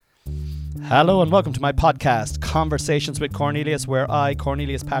Hello and welcome to my podcast, Conversations with Cornelius, where I,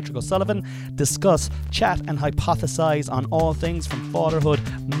 Cornelius Patrick O'Sullivan, discuss, chat and hypothesize on all things from fatherhood,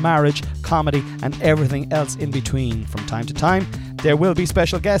 marriage, comedy and everything else in between. From time to time, there will be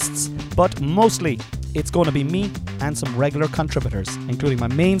special guests, but mostly it's going to be me and some regular contributors, including my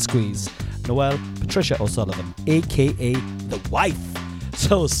main squeeze, Noelle Patricia O'Sullivan, aka the wife.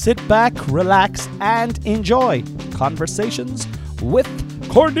 So sit back, relax and enjoy Conversations with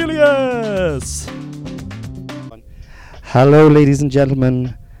Cornelius. Hello ladies and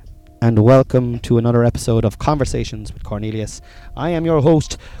gentlemen, and welcome to another episode of Conversations with Cornelius. I am your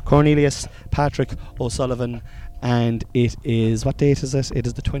host, Cornelius Patrick O'Sullivan, and it is, what date is it? It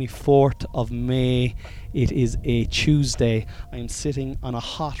is the 24th of May. It is a Tuesday. I am sitting on a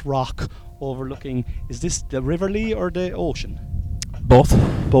hot rock overlooking, is this the River Lee or the ocean? Both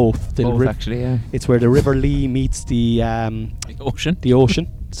actually, yeah. It's where the River Lee meets the ocean. The ocean.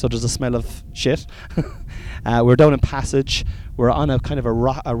 So there's a smell of shit. We're down in Passage. We're on a kind of a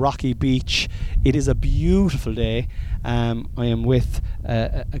rocky beach. It is a beautiful day. I am with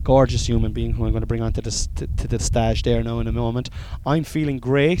a gorgeous human being who I'm going to bring onto to the stage there now in a moment. I'm feeling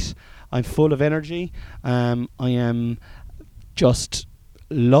great. I'm full of energy. I am just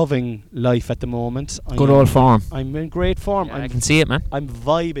loving life at the moment. Good old form. I'm in great form. Yeah, I can see it, man. I'm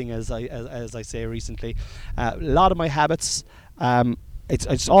vibing, as I say recently. A lot of my habits,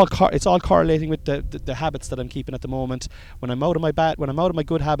 it's all correlating with the habits that I'm keeping at the moment. When I'm out of my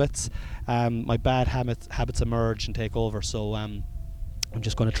good habits, my bad habits emerge and take over. So I'm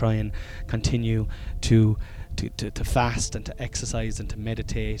just going to try and continue to fast and to exercise and to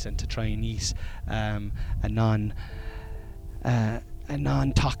meditate and to try and eat a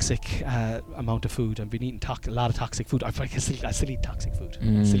non-toxic amount of food. I've been eating a lot of toxic food. I still eat toxic food.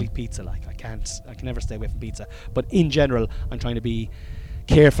 I still eat pizza. I can never stay away from pizza. But in general, I'm trying to be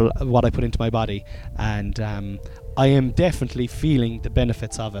careful of what I put into my body, and I am definitely feeling the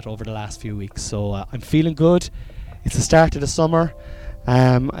benefits of it over the last few weeks. So I'm feeling good. It's the start of the summer.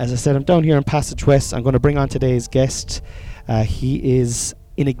 As I said, I'm down here in Passage West. I'm going to bring on today's guest. He is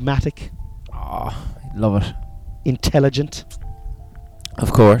enigmatic. Oh, love it. Intelligent.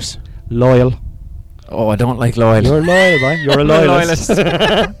 Of course. Loyal. Oh, I don't like loyal. You're loyal, man. You're a loyalist.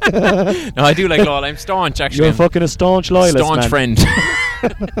 No, I do like loyal. I'm staunch, actually. You're fucking a staunch loyalist, staunch man. Friend.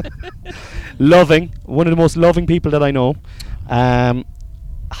 Loving. One of the most loving people that I know.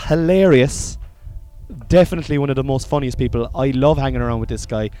 Hilarious. Definitely one of the most funniest people. I love hanging around with this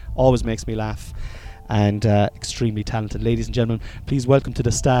guy. Always makes me laugh. And extremely talented. Ladies and gentlemen, please welcome to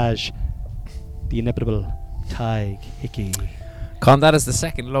the stage the inevitable Tig Hickey. Con, that is the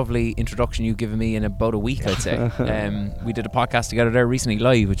second lovely introduction you've given me in about a week, I'd say. We did a podcast together there recently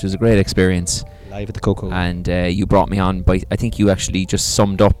live, which was a great experience. Live at the Coco. And you brought me on by, I think you actually just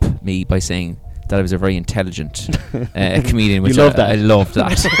summed up me by saying that I was a very intelligent comedian, which I loved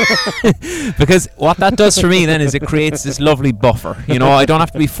that. Because what that does for me then is it creates this lovely buffer. You know, I don't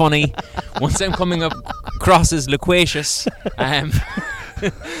have to be funny. Once I'm coming across as loquacious,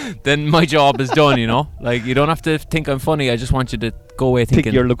 then my job is done, you know. Like, you don't have to think I'm funny. I just want you to go away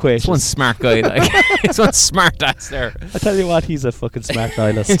thinking you're loquacious. This one's smart guy. Like, this one's smart ass there. I tell you what, he's a fucking smart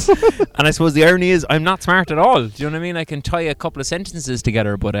nihilist. And I suppose the irony is I'm not smart at all. Do you know what I mean? I can tie a couple of sentences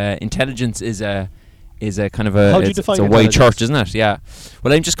together, but intelligence is a kind of a, it's a wide church, isn't it? Yeah.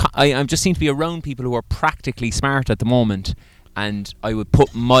 Well, I just seem to be around people who are practically smart at the moment, and I would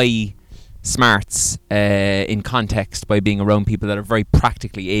put my smarts in context by being around people that are very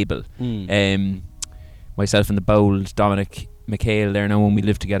practically able. Myself and the bold Dominic McHale there now, when we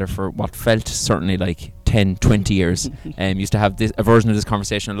lived together for what felt certainly like 10-20 years, used to have a version of this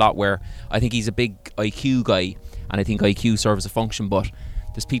conversation a lot, where I think he's a big IQ guy and I think IQ serves a function, but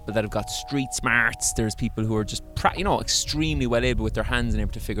there's people that have got street smarts. There's people who are just extremely well able with their hands and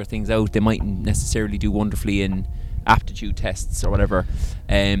able to figure things out. They mightn't necessarily do wonderfully in aptitude tests or whatever.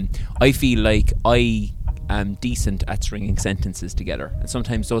 I feel like I am decent at stringing sentences together, and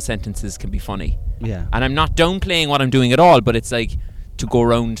sometimes those sentences can be funny. Yeah. And I'm not downplaying what I'm doing at all, but it's like to go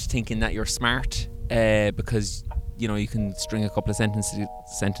around thinking that you're smart because you know you can string a couple of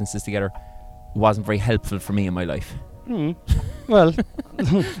sentences together wasn't very helpful for me in my life. Well,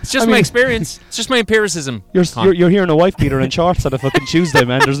 it's just my experience. It's just my empiricism. You're hearing a wife beater in shorts on a fucking Tuesday,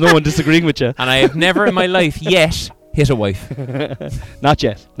 man. There's no one disagreeing with you. And I have never in my life yet hit a wife. Not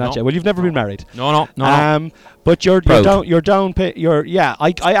yet. Well, you've never been married. No. But you're down.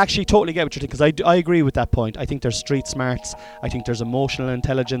 I actually totally get what you're thinking, because I agree with that point. I think there's street smarts. I think there's emotional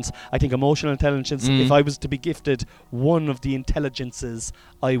intelligence. I think emotional intelligence, if I was to be gifted one of the intelligences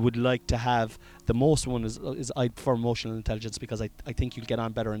I would like to have the most one is I prefer emotional intelligence, because I think you'll get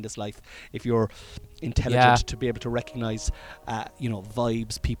on better in this life if you're intelligent to be able to recognize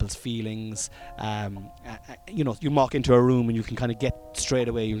vibes, people's feelings. You walk into a room and you can kind of get straight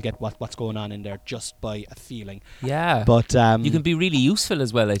away, you'll get what's going on in there just by a feeling. Yeah. But you can be really useful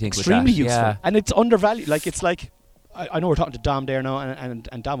as well, I think, extremely with that. useful. Yeah. And it's undervalued. Like, it's like, I know we're talking to Dom there now,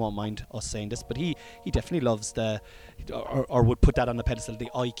 and Dom won't mind us saying this, but he definitely loves or would put that on the pedestal, the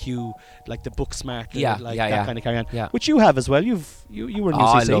IQ, like the book smart, that kind of carry on, which you have as well. You were in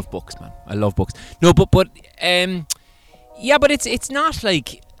UCC. I love books, man. I love books. No, but it's not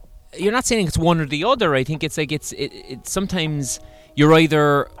like, you're not saying it's one or the other. I think it's like it's sometimes you're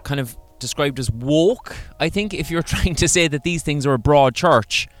either kind of described as woke, I think, if you're trying to say that these things are a broad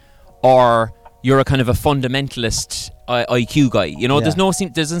church, or you're a kind of a fundamentalist IQ guy.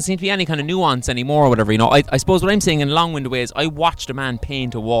 Doesn't seem to be any kind of nuance anymore or whatever. I suppose what I'm saying in long-winded way is, I watched a man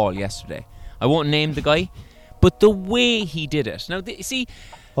paint a wall yesterday. I won't name the guy, but the way he did it. Now, see.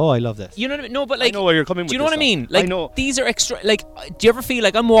 Oh, I love this. You know what I mean? No, but like, I know where you're coming with. Do you know what I mean? Like, I know. These are extra. Like, do you ever feel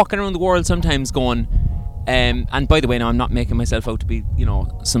like I'm walking around the world sometimes going? And by the way, now I'm not making myself out to be,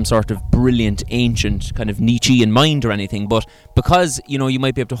 some sort of brilliant, ancient kind of Nietzschean mind or anything, but because, you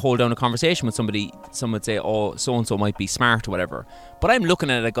might be able to hold down a conversation with somebody, some would say, oh, so-and-so might be smart or whatever. But I'm looking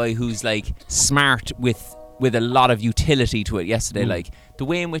at a guy who's like smart with a lot of utility to it yesterday, like the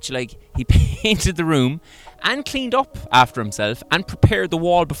way in which like he painted the room and cleaned up after himself and prepared the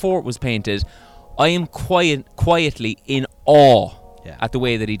wall before it was painted. I am quietly in awe at the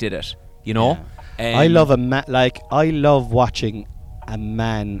way that he did it, Yeah. I love I love watching a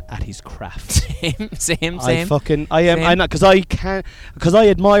man at his craft. Same. I'm not, because I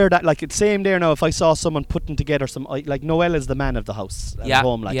admire that. Like, it's same there now. If I saw someone putting together like Noel is the man of the house at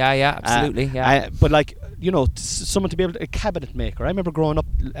home. Like, absolutely. But like, someone to be able to, a cabinet maker. I remember growing up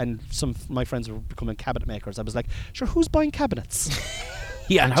and some of my friends were becoming cabinet makers. I was like, sure, who's buying cabinets?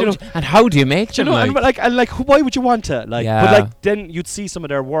 Yeah, and how do you make them? Why would you want to? Like, but like, then you'd see some of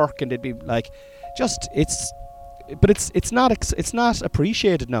their work and they'd be like, it's not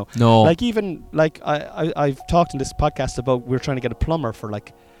appreciated now. No. Like, even like I've talked in this podcast about, we were trying to get a plumber for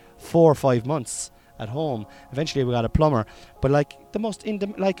like 4 or 5 months at home. Eventually we got a plumber, but like the most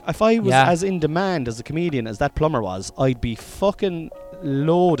if I was as in demand as a comedian as that plumber was, I'd be fucking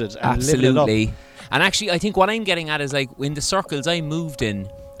loaded and living it up. And actually, I think what I'm getting at is, like, in the circles I moved in,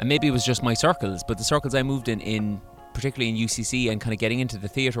 and maybe it was just my circles, but the circles I moved in particularly in UCC and kind of getting into the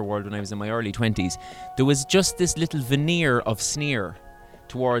theatre world when I was in my early 20s, there was just this little veneer of sneer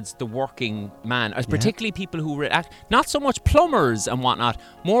towards the working man, as particularly people who were not so much plumbers and whatnot,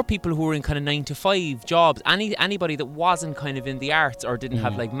 more people who were in kind of 9-to-5 jobs, anybody that wasn't kind of in the arts or didn't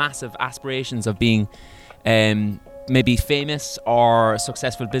have like massive aspirations of being maybe famous or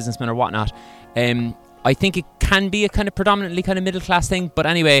successful businessman or whatnot. I think it can be a kind of predominantly kind of middle class thing, but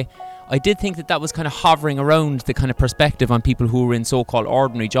anyway, I did think that was kind of hovering around the kind of perspective on people who were in so-called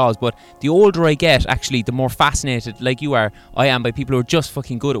ordinary jobs. But the older I get, actually, the more fascinated, like you are, I am by people who are just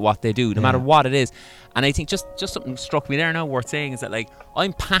fucking good at what they do, no matter what it is. And I think just something struck me there now worth saying is that, like,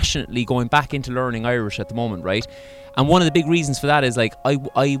 I'm passionately going back into learning Irish at the moment, right? And one of the big reasons for that is, like, I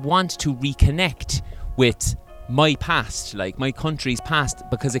want to reconnect with my past, like my country's past,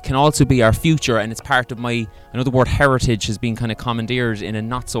 because it can also be our future, and it's part of my, I know the word heritage has been kind of commandeered in a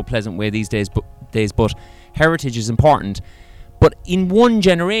not so pleasant way these days, but heritage is important. But in one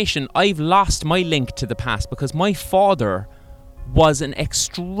generation, I've lost my link to the past, because my father was an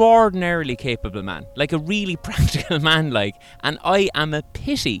extraordinarily capable man, like a really practical man, like, and I am a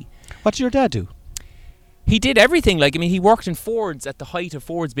pity. What did your dad do? He did everything. Like, I mean, he worked in Ford's at the height of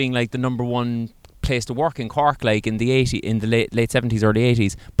Ford's being like the number one place to work in Cork, like in the late 70s, early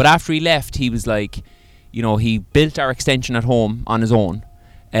 80s. But after he left, he was like, you know, he built our extension at home on his own.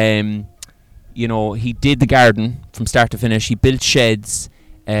 You know, he did the garden from start to finish. He built sheds.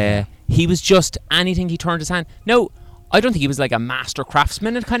 He was just anything he turned his hand. No, I don't think he was like a master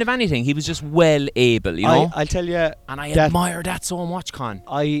craftsman at kind of anything. He was just well able, you know. I'll tell you, and I admire that so much, Con.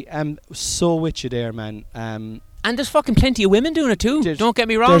 I am so with you there, man. And there's fucking plenty of women doing it too. Don't get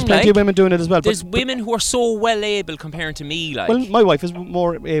me wrong. There's plenty of women doing it as well. There's women who are so well able compared to me. Like, well, my wife is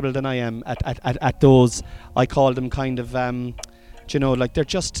more able than I am at those. I call them kind of, you know, like they're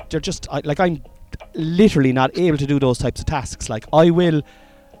just like, I'm literally not able to do those types of tasks. Like, I will.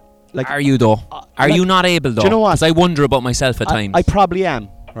 Like, are you though? Are you not able though? Do you know what? Because I wonder about myself at times. I probably am,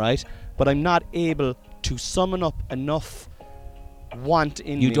 right? But I'm not able to summon up enough want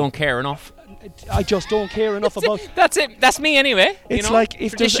in me. You don't care enough. I just don't care enough about. That's it. That's me anyway. It's, you know? like,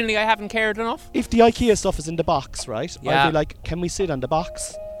 if traditionally I haven't cared enough. If the IKEA stuff is in the box, right? Yeah. I'd be like, can we sit on the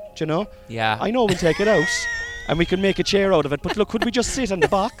box? Do you know? Yeah. I know we'll take it out. And we can make a chair out of it. But look, could we just sit on the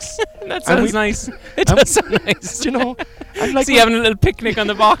box? That sounds nice. It does sound nice. Do you know? And like, so you having a little picnic on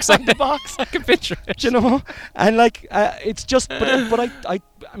the box. On the box. I can picture it. Do you know? And like, it's just, but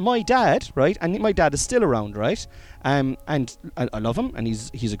my dad, right? And my dad is still around, right? And I love him, and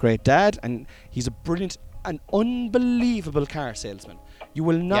he's a great dad, and he's a brilliant, an unbelievable car salesman. You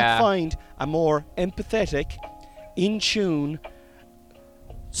will not find a more empathetic, in tune,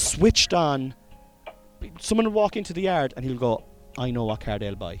 switched on. Someone will walk into the yard and he'll go, I know what car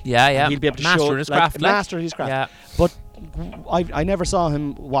they'll buy. Yeah. And he'll be able to master his craft. Master his craft. Yeah. But I never saw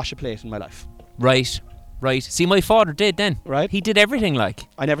him wash a plate in my life. Right. See, my father did then. Right. He did everything like.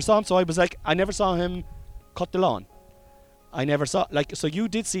 I never saw him, so I was like, I never saw him cut the lawn. I never saw, like, so you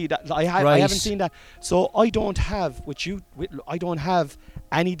did see that. I haven't seen that. So I don't have, I don't have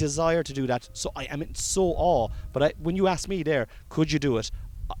any desire to do that. So I am in so awe. But when you ask me there, could you do it?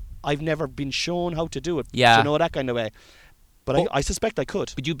 I've never been shown how to do it. Yeah. You know, that kind of way. But I suspect I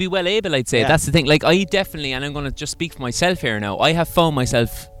could. But you'd be well able, I'd say. Yeah. That's the thing. Like, I definitely, and I'm going to just speak for myself here now, I have found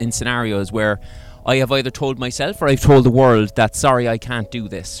myself in scenarios where I have either told myself or I've told the world that, sorry, I can't do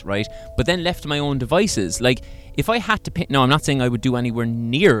this, right? But then left to my own devices. Like, if I had to paint, no, I'm not saying I would do anywhere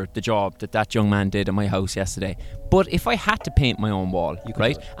near the job that young man did in my house yesterday, but if I had to paint my own wall,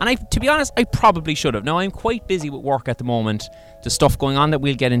 right? And to be honest, I probably should have. Now, I'm quite busy with work at the moment. There's stuff going on that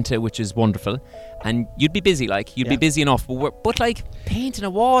we'll get into, which is wonderful. And you'd be busy, you'd be busy enough. But like, painting a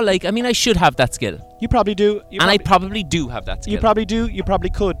wall, like, I mean, I should have that skill. You probably do. I probably do have that skill. You probably do. You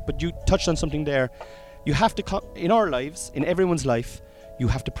probably could. But you touched on something there. You have to, in our lives, in everyone's life, you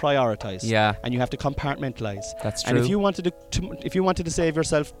have to prioritize. Yeah. And you have to compartmentalize. That's true. And if you wanted to save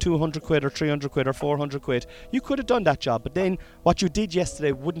yourself 200 quid or 300 quid or 400 quid, you could have done that job. But then what you did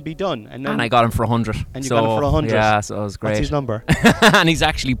yesterday wouldn't be done. And I got him for 100. And you got him for 100. Yeah, so it was great. What's his number? And he's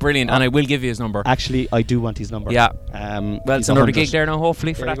actually brilliant. And I will give you his number. Actually, I do want his number. Yeah. Well, it's another gig there now,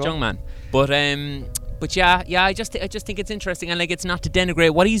 hopefully, for that young man. But yeah, I just think it's interesting, and like, it's not to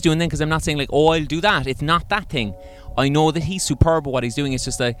denigrate what he's doing then, because I'm not saying like, oh, I'll do that. It's not that thing. I know that he's superb at what he's doing. It's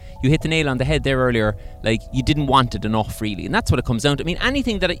just like, you hit the nail on the head there earlier. Like, you didn't want it enough, really, and that's what it comes down to. I mean,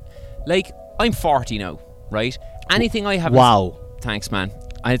 anything that I'm 40 now, right? Anything I have. Wow. Thanks, man.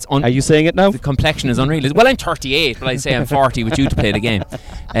 And it's Are you saying it now? The complexion is unreal. Well, I'm 38, but I say I'm 40 with you to play the game.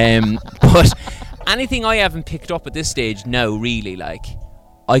 But anything I haven't picked up at this stage now, really, like,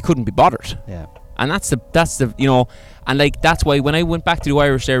 I couldn't be bothered. Yeah. And that's the you know, and like, that's why when I went back to do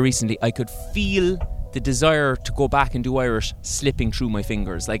Irish there recently, I could feel the desire to go back and do Irish slipping through my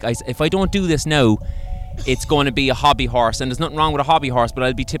fingers. Like, if I don't do this now, it's going to be a hobby horse, and there's nothing wrong with a hobby horse, but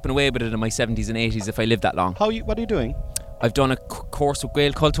I'll be tipping away with it in my 70s and 80s if I live that long. What are you doing? I've done a course with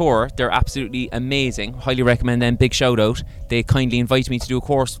Gael Culture. They're absolutely amazing. Highly recommend them. Big shout out. They kindly invited me to do a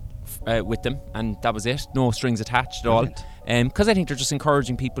course with them, and that was it. No strings attached at all. Because I think they're just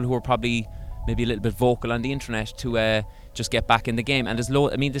encouraging people who are probably maybe a little bit vocal on the internet to just get back in the game. And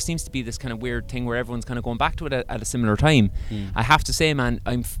there seems to be this kind of weird thing where everyone's kind of going back to it at a similar time. I have to say, man,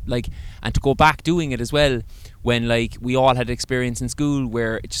 and to go back doing it as well, when like we all had experience in school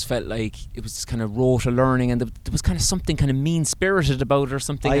where it just felt like it was this kind of rota learning, and there was kind of something kind of mean-spirited about it or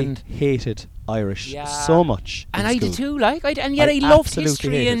something. I hated Irish so much, and I did too. And yet I loved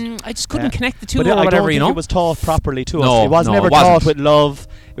history, and I just couldn't connect the two, or whatever. I don't think it was taught properly to us. No, it was never it wasn't. Taught with love.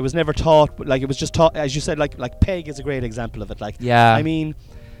 It was never taught, like, it was just taught, as you said, like Peg is a great example of it. Like, yeah. I mean,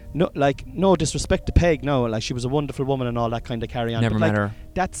 no disrespect to Peg, no, like, she was a wonderful woman and all that kind of carry on. Never met her.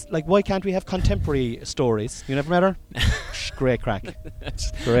 That's like, why can't we have contemporary stories? You never met her? Great crack.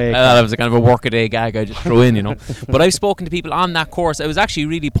 Great. That was a kind of a workaday gag I just throw in, you know. But I've spoken to people on that course. It was actually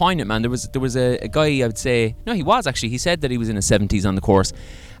really poignant, man. There was a guy, I would say, no, he was actually. He said that he was in his 70s on the course,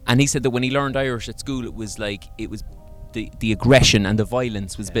 and he said that when he learned Irish at school, it was the aggression and the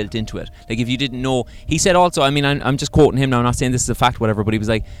violence was built into it. Like, if you didn't know, he said also, I mean, I'm just quoting him now, I'm not saying this is a fact, whatever, but he was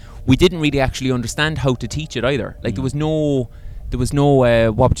like, we didn't really actually understand how to teach it either. Like, there was no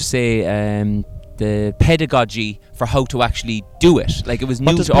what would you say, the pedagogy for how to actually do it. Like, it was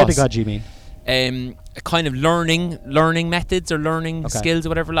new to us. What does pedagogy mean? A kind of learning methods or learning skills or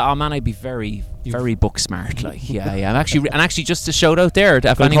whatever. Oh man, I'd be very, very book smart. Like, yeah. I'm actually just a shout out there.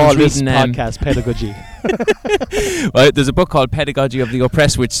 If anyone's reading podcast pedagogy. Well, there's a book called Pedagogy of the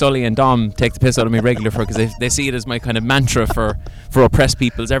Oppressed, which Sully and Dom take the piss out of me regular for, because they see it as my kind of mantra for oppressed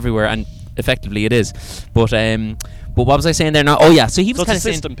peoples everywhere, and effectively it is. But what was I saying there now? Oh yeah, so he was kind of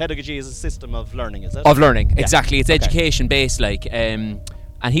saying pedagogy is a system of learning, is it? Of learning, exactly. It's education based, like.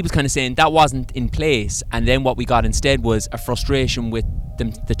 And he was kind of saying that wasn't in place, and then what we got instead was a frustration with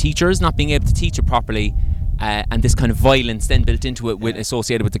the teachers not being able to teach it properly, and this kind of violence then built into it,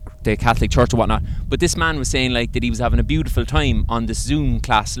 associated with the Catholic Church and whatnot. But this man was saying like that he was having a beautiful time on this Zoom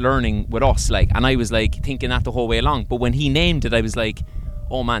class learning with us, like, and I was like thinking that the whole way along. But when he named it, I was like,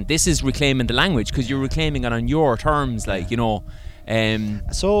 oh man, this is reclaiming the language, because you're reclaiming it on your terms, like, you know.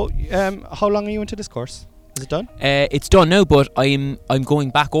 So how long are you into this course? Is it done? It's done now, but I'm going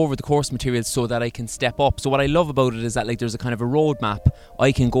back over the course materials so that I can step up. So what I love about it is that like there's a kind of a roadmap.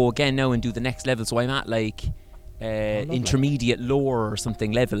 I can go again now and do the next level. So I'm at like intermediate lower or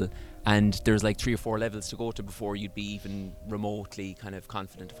something level, and there's like 3 or 4 levels to go to before you'd be even remotely kind of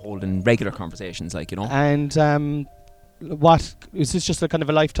confident of holding regular conversations, like, you know. And what is this, just a kind of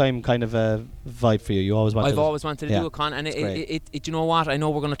a lifetime kind of a vibe for you? You always wanted. I've always wanted to do a con, and it you know what, I know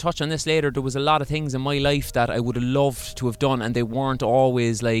we're going to touch on this later. There was a lot of things in my life that I would have loved to have done, and they weren't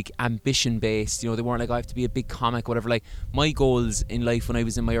always like ambition based. You know, they weren't like I have to be a big comic, whatever. Like my goals in life when I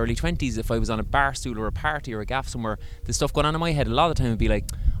was in my early 20s, if I was on a bar stool or a party or a gaff somewhere, the stuff going on in my head a lot of the time would be like,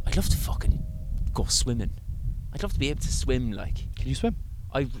 I'd love to fucking go swimming. I'd love to be able to swim. Like, can you swim?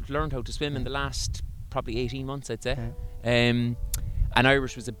 I've learned how to swim in the last probably 18 months, I'd say. And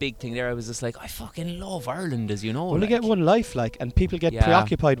Irish was a big thing there. I was just like, I fucking love Ireland, as you know. Well, like, you get one life, like, and people get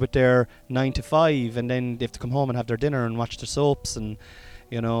preoccupied with their 9 to 5, and then they have to come home and have their dinner and watch their soaps, and,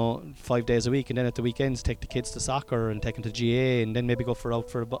 you know, 5 days a week, and then at the weekends take the kids to soccer and take them to GA, and then maybe go out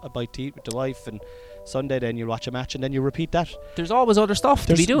for a bite to eat with the wife, and Sunday then you watch a match, and then you repeat that. There's always other stuff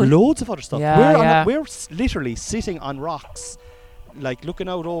to be doing. There's loads of other stuff. We're literally sitting on rocks, like looking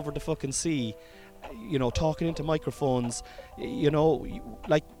out over the fucking sea, you know, talking into microphones, you know,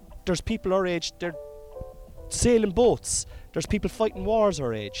 like there's people our age, they're sailing boats, there's people fighting wars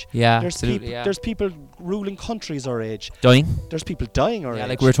our age, there's people ruling countries our age, there's people dying our age,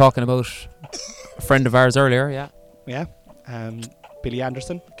 like we were talking about a friend of ours earlier. Billy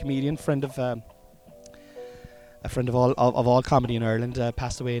Anderson, comedian, friend of all comedy in Ireland,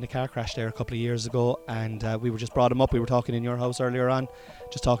 passed away in a car crash there a couple of years ago, and we were just brought him up. We were talking in your house earlier on,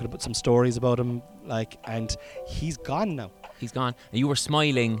 just talking about some stories about him, like, and he's gone now. He's gone, and you were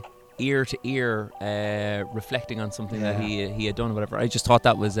smiling ear to ear, reflecting on something that he had done or whatever. I just thought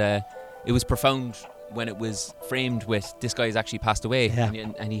that was it was profound when it was framed with this guy's actually passed away,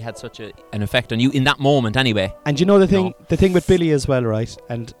 and he had such an effect on you in that moment anyway. And you know the thing with Billy as well, right?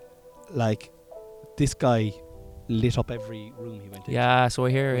 And like this guy lit up every room he went into. Yeah, so I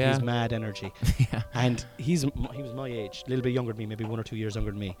hear, his mad energy. And he was my age, a little bit younger than me, maybe 1 or 2 years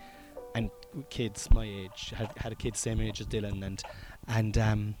younger than me, and kids my age, had a kid same age as Dylan,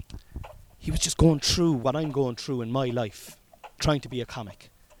 and he was just going through what I'm going through in my life, trying to be a comic,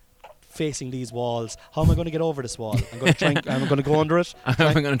 facing these walls. How am I going to get over this wall? I'm going to go under it. I'm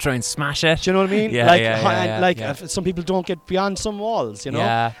going to try and smash it. Do you know what I mean? Some people don't get beyond some walls, you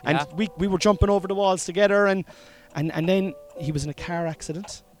know. We were jumping over the walls together, and then he was in a car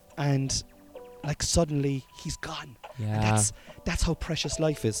accident, and like suddenly he's gone. And that's how precious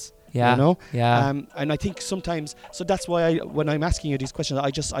life is. You know. And I think sometimes, so that's why when I'm asking you these questions, I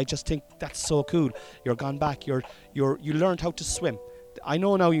just think that's so cool. You're gone back. You learned how to swim. I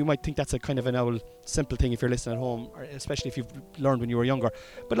know now you might think that's a kind of an old simple thing if you're listening at home, or especially if you've learned when you were younger.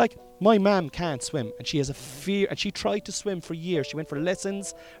 But like, my mum can't swim, and she has a fear, and she tried to swim for years. She went for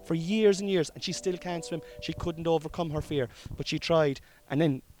lessons for years and years, and she still can't swim. She couldn't overcome her fear, but she tried, and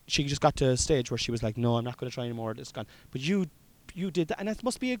then she just got to a stage where she was like, no, I'm not going to try anymore, it's gone. But you did that, and that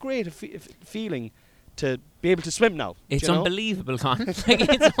must be a great feeling to be able to swim now. It's unbelievable, Con. Like,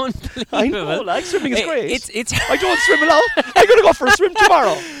 it's unbelievable. I know, like, swimming is great. I don't swim a lot. I'm going to go for a swim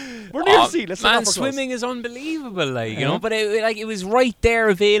tomorrow. We're near the sea. Let's man, swimming is unbelievable, like, you know. But it was right there,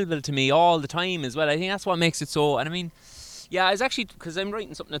 available to me all the time as well. I think that's what makes it so. And I mean, I was actually, because I'm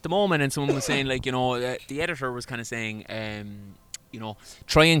writing something at the moment, and someone was saying, like, you know, the editor was kind of saying, you know,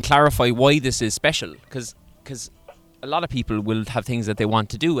 try and clarify why this is special, because a lot of people will have things that they want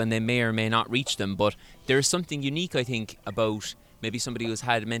to do and they may or may not reach them, but there's something unique, I think, about maybe somebody who's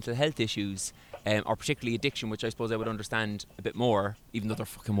had mental health issues, or particularly addiction, which I suppose I would understand a bit more, even though they're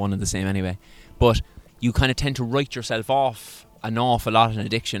fucking one and the same anyway. But you kind of tend to write yourself off an awful lot in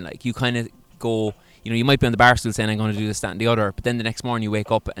addiction. Like, you kind of go, you know, you might be on the bar stool saying I'm going to do this, that and the other, but then the next morning you wake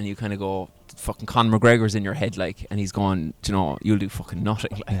up and you kind of go, fucking Conor McGregor's in your head, like, and he's going, you know, you'll do fucking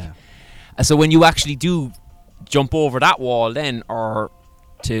nothing, like. So when you actually do jump over that wall then, or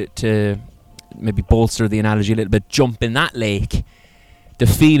to maybe bolster the analogy a little bit, jump in that lake, the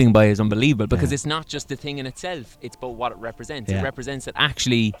feeling by it is unbelievable, because it's not just the thing in itself, it's about what it represents. It represents that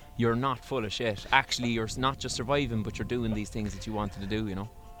actually you're not full of shit, actually you're not just surviving, but you're doing these things that you wanted to do, you know.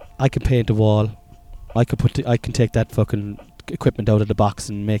 I could paint a wall, I can take that fucking equipment out of the box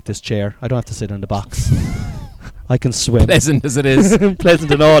and make this chair. I don't have to sit on the box. I can swim. Pleasant as it is.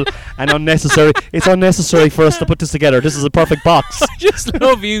 Pleasant and all, and unnecessary. It's unnecessary for us to put this together. This is a perfect box. I just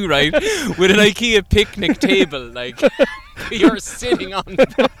love you, right? With an IKEA picnic table, like you're sitting on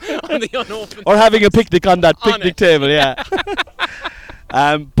the unopened. Or having a picnic on that picnic table, yeah.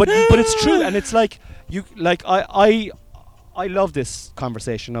 But it's true, and it's like I love this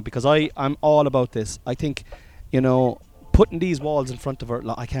conversation now because I'm all about this. I think, putting these walls in front of her,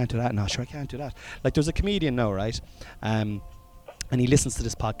 I can't do that. No, sure, I can't do that. Like, there's a comedian now, right? And he listens to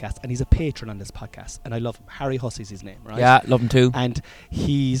this podcast, and he's a patron on this podcast, and I love him. Harry Hussey's his name, right? Yeah, love him too. And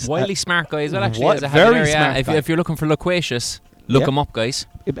he's wildly smart guy as well, actually. Very smart guy. If you're looking for loquacious, look him up, guys.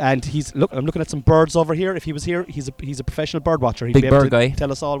 And I'm looking at some birds over here. If he was here, he's a professional bird watcher. He'd Big be able bird to guy.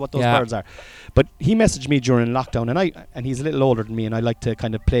 tell us all what those birds are. But he messaged me during lockdown, and he's a little older than me, and I like to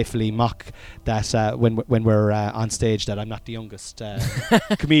kind of playfully mock that when we're on stage that I'm not the youngest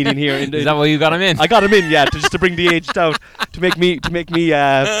comedian here. Is that why you got him in? I got him in, just to bring the age down, to make me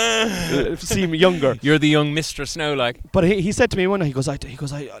seem younger. You're the young mistress now, like. But he said to me one night, he goes,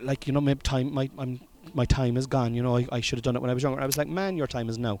 my time is gone. I should have done it when I was younger. I was like, man, your time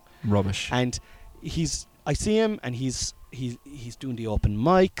is now. Rubbish. And I see him, and he's doing the open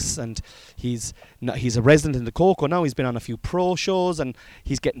mics, and he's a resident in the Coco now. He's been on a few pro shows, and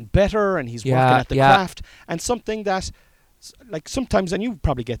he's getting better, and he's working at the craft. And something that, like, sometimes, and you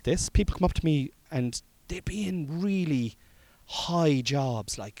probably get this, people come up to me and they be in really high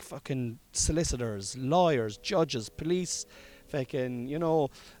jobs, like fucking solicitors, lawyers, judges, police, fucking,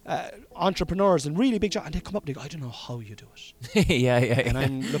 entrepreneurs and really big jobs, and they come up and they go, I don't know how you do it. Yeah. And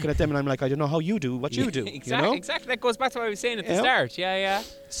I'm looking at them and I'm like, I don't know how you do what you do. Exactly. That goes back to what I was saying at the start. Yeah.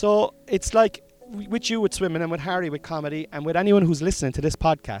 So it's like with you with swimming, and with Harry with comedy, and with anyone who's listening to this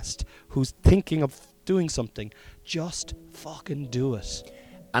podcast who's thinking of doing something, just fucking do it.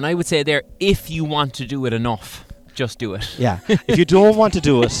 And I would say there, if you want to do it enough, just do it. Yeah. If you don't want to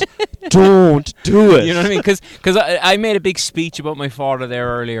do it, don't do it. You know what I mean? Because I made a big speech about my father there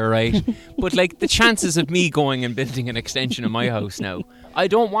earlier, right? But like the chances of me going and building an extension in my house now, I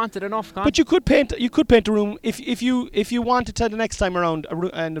don't want it enough. Con. But you could paint a room if you wanted to the next time around,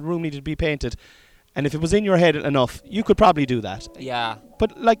 and the room needed to be painted, and if it was in your head enough, you could probably do that. Yeah.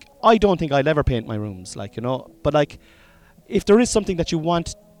 But like, I don't think I'll ever paint my rooms, But like, if there is something that you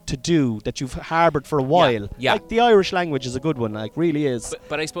want to do that you've harboured for a while, like the Irish language is a good one, like really is.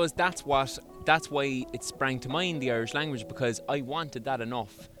 But I suppose that's why it sprang to mind, the Irish language, because I wanted that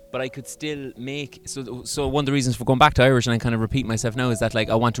enough, but I could still make so one of the reasons for going back to Irish, and I kind of repeat myself now, is that like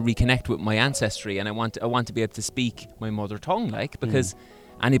I want to reconnect with my ancestry, and I want to be able to speak my mother tongue, like, because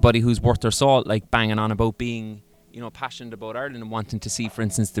anybody who's worth their salt, like banging on about being passionate about Ireland and wanting to see, for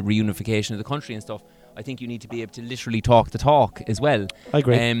instance, the reunification of the country and stuff, I think you need to be able to literally talk the talk as well. I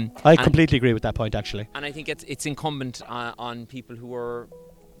agree. I completely agree with that point, actually. And I think it's incumbent on people who are,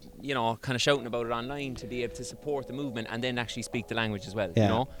 kind of shouting about it online to be able to support the movement and then actually speak the language as well.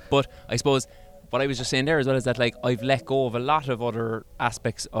 Yeah. But I suppose what I was just saying there as well is that like I've let go of a lot of other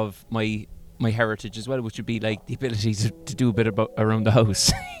aspects of my heritage as well, which would be like the ability to do a bit around the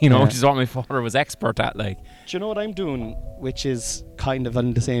house, which is what my father was expert at. Like, do you know what I'm doing, which is kind of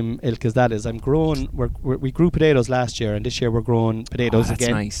on the same ilk as that is? I'm growing. We grew potatoes last year, and this year we're growing potatoes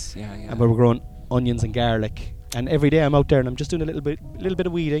again. That's nice. Yeah. And we're growing onions and garlic. And every day I'm out there and I'm just doing a little bit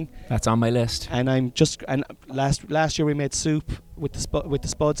of weeding. That's on my list. And last year we made soup with the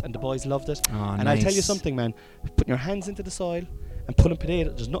spuds, and the boys loved it. Oh, and nice. I'll tell you something, man. Putting your hands into the soil and pulling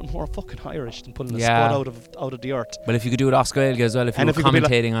potatoes, there's nothing more fucking Irish than pulling a spud out of the earth. But if you could do it off Gaeilge as well, if you were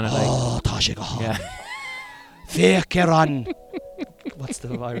commentating on it, like, oh, Tasha, go on. Fekeran. What's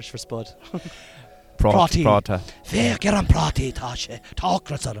the Irish for spud? Prati. Fekeran prati, Tasha.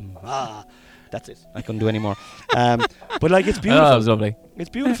 Talkrasalam. That's it. I couldn't do any more. But like, it's beautiful. Oh, that was lovely. It's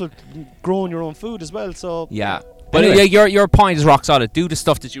beautiful growing your own food as well. So yeah. But anyway, your point is rock solid. Do the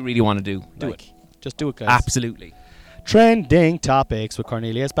stuff that you really want to do. Do it. Just do it, guys. Absolutely. Trending topics with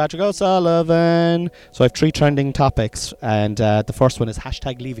Cornelius Patrick O'Sullivan. So I have 3 trending topics, and the first one is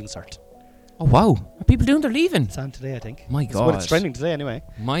 #LeavingCert. Oh wow, are people doing their leaving? It's on today, I think. My God. Well, it's trending today anyway.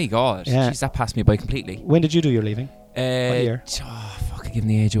 My God. Yeah. Jeez, that passed me by completely. When did you do your leaving? What year? Oh, fuck, I'm giving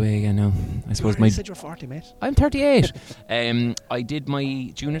the age away again now. I suppose you said you're 40, mate. I'm 38. I did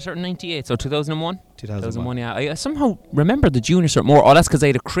my junior cert in 98, so 2001. 2001, yeah. I somehow remember the junior cert more. Oh, that's because I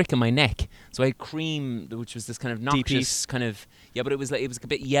had a crick in my neck. So I had cream, which was this kind of noxious kind of, but it was a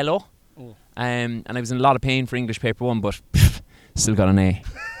bit yellow. Oh. And I was in a lot of pain for English paper 1, but still got an A.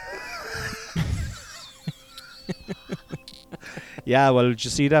 Yeah, well, did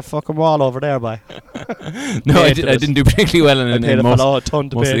you see that fucking wall over there, boy? No, I didn't do particularly well in most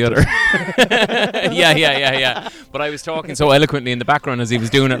of the other. Yeah. But I was talking so eloquently in the background as he was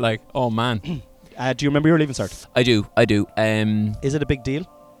doing it, like, oh man. Do you remember your Leaving Cert? I do. Is it a big deal?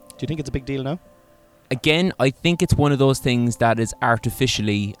 Do you think it's a big deal now? Again, I think it's one of those things that is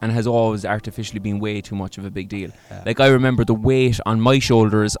artificially and has always artificially been way too much of a big deal. Yeah. Like, I remember the weight on my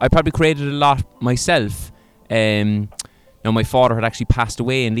shoulders. I probably created a lot myself. Now, my father had actually passed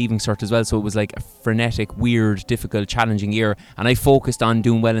away in Leaving Cert as well, so it was like a frenetic, weird, difficult, challenging year. And I focused on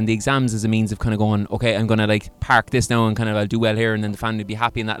doing well in the exams as a means of kind of going, okay, I'm going to like park this now and kind of I'll do well here, and then the family will be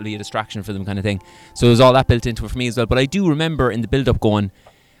happy and that'll be a distraction for them, kind of thing. So there was all that built into it for me as well. But I do remember in the build-up going,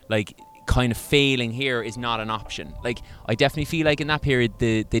 like, kind of failing here is not an option. Like, I definitely feel like in that period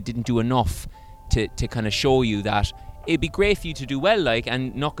they didn't do enough to kind of show you that it'd be great for you to do well, like,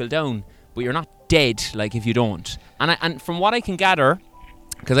 and knuckle down, but you're not dead, like, if you don't. And from what I can gather,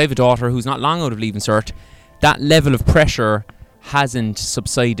 because I have a daughter who's not long out of Leaving Cert, that level of pressure hasn't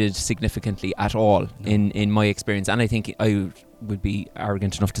subsided significantly at all in my experience, and I think I would be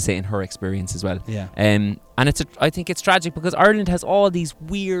arrogant enough to say in her experience as well. Yeah. And I think it's tragic because Ireland has all these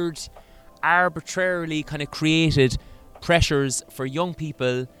weird, arbitrarily kind of created pressures for young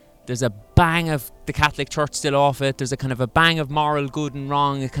people. There's a bang of the Catholic Church still off it. There's a kind of a bang of moral good and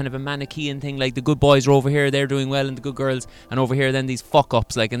wrong, a kind of a Manichaean thing, like the good boys are over here, they're doing well, and the good girls, and over here then these fuck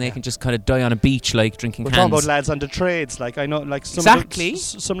ups, like, and they can just kind of die on a beach, like, drinking cans. We're talking about lads on the trades, like, I know, like, some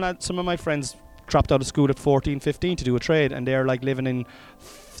of my friends dropped out of school at 14, 15 to do a trade, and they're like living in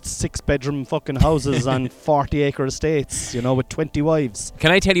 6-bedroom fucking houses on 40-acre estates, you know, with 20 wives.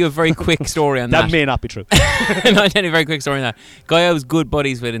 Can I tell you a very quick story on that? That may not be true. I'll tell you a very quick story on that. Guy I was good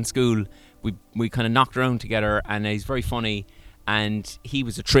buddies with in school, we kind of knocked around together, and he's very funny, and he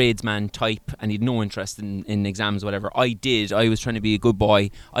was a tradesman type, and he had no interest in exams or whatever. I was trying to be a good boy.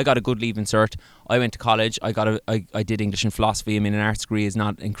 I got a good Leaving Cert. I went to college. I did English and philosophy. I mean, an arts degree is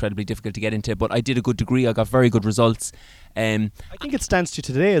not incredibly difficult to get into, but I did a good degree. I got very good results. I think it stands to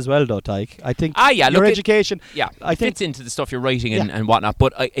today as well, though, Tyke. I think your education... I think fits into the stuff you're writing and whatnot,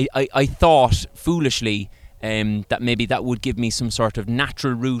 but I thought, foolishly, that maybe that would give me some sort of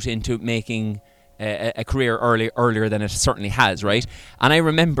natural route into making a career earlier than it certainly has, right? And I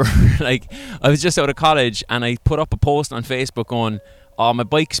remember, like, I was just out of college and I put up a post on Facebook going, oh, my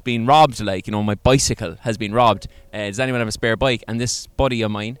bike's been robbed, like, you know, my bicycle has been robbed. Does anyone have a spare bike? And this buddy of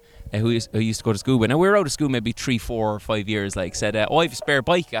mine, who used to go to school with, now we were out of school maybe 3, 4 or 5 years, like, said, oh, I have a spare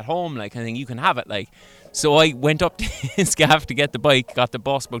bike at home, like, I think you can have it, like. So I went up to his gaff to get the bike, got the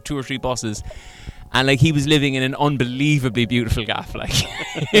bus, about 2 or 3 buses, and, like, he was living in an unbelievably beautiful gaff, like,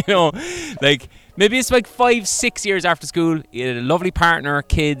 you know, like, maybe it's like 5, 6 years after school. He had a lovely partner,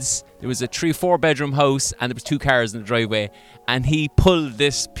 kids. There was a 3, 4 bedroom house, and there was 2 cars in the driveway. And he pulled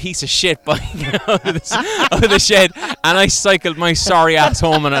this piece of shit bike out of the shed, and I cycled my sorry ass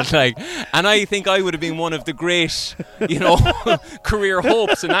home on it, like. And I think I would have been one of the great, you know, career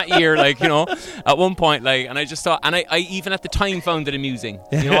hopes in that year, like, you know, at one point, like. And I just thought, and I even at the time found it amusing,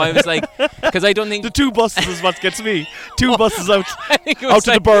 you know. I was like, because I don't think the 2 buses is what gets me. 2 buses out to like,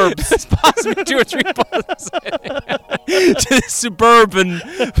 the burbs. It's possibly 2 or 3 buses to the suburban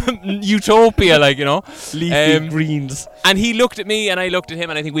utopia, like, you know, leafy greens. And he looked at me and I looked at him,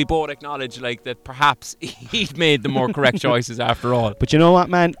 and I think we both acknowledged, like, that perhaps he'd made the more correct choices after all. But you know what,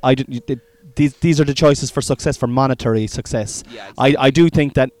 man? These are the choices for success, for monetary success. Yeah, exactly. I do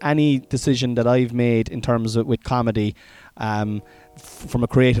think that any decision that I've made in terms of with comedy, from a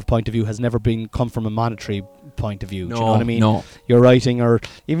creative point of view, has never come from a monetary point of view. Do you know what I mean? No. You're writing, or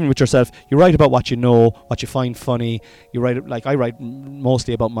even with yourself, you write about what you know, what you find funny. You write, like, I write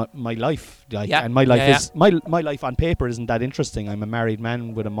mostly about my life, like, and my life is my life on paper isn't that interesting. I'm a married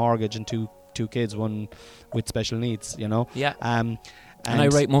man with a mortgage and two kids, one with special needs, you know. Yeah. And I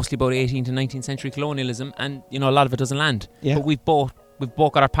write mostly about 18th to 19th century colonialism, and, you know, a lot of it doesn't land. Yeah. But we've both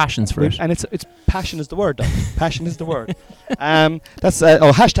got our passions for it. And it's passion is the word, though. Passion is the word. That's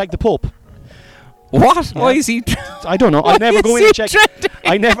hashtag the Pope. What? Yeah. Why is he? I don't know. I never go in and check.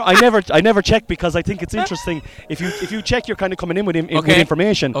 I never check, because I think it's interesting. If you check, you're kind of coming in with with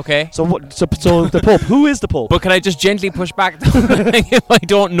information. Okay. So the Pope. Who is the Pope? But can I just gently push back if I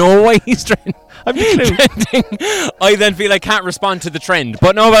don't know why he's trending? I then feel I can't respond to the trend.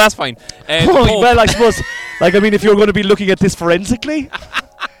 But that's fine. Well, I suppose, like, I mean, if you're going to be looking at this forensically,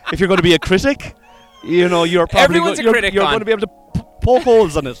 if you're going to be a critic, you know, you're probably you're going to be able to poke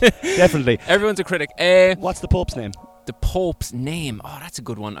holes on it. Definitely. Everyone's a critic. What's the Pope's name? The Pope's name? Oh, that's a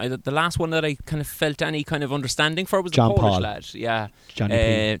good one. The last one that I kind of felt any kind of understanding for was John the Polish Paul. lad. Yeah. Johnny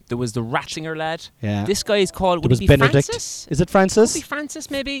P. There was the Ratzinger lad. Yeah. This guy is called... There was Benedict. Francis? Is it Francis? Would it be Francis,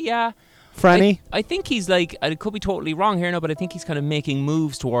 maybe? Yeah. Franny? I think he's like, I could be totally wrong here now, but I think he's kind of making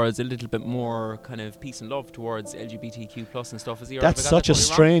moves towards a little bit more kind of peace and love towards LGBTQ plus and stuff. Is he? That's such a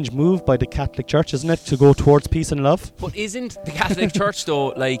strange move by the Catholic Church, isn't it, to go towards peace and love? But isn't the Catholic Church though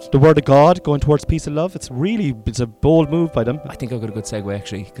like the Word of God going towards peace and love? It's a bold move by them. I think I've got a good segue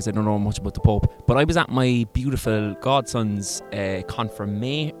actually, because I don't know much about the Pope. But I was at my beautiful godson's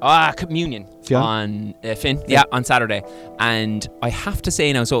communion on Finn, on Saturday, and I have to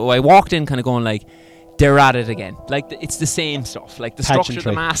say now, so I walked in kind of going like, they're at it again. Like, it's the same stuff. Like, the structure of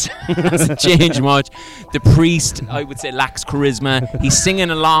the Mass hasn't changed much. The priest, I would say, lacks charisma. He's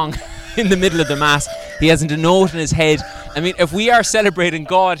singing along in the middle of the Mass. He hasn't a note in his head. I mean, if we are celebrating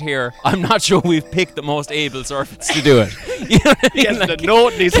God here, I'm not sure we've picked the most able servants to do it. You know what I mean? He hasn't a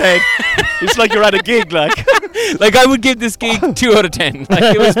note in his head. It's like you're at a gig, like. Like, I would give this gig 2 out of 10.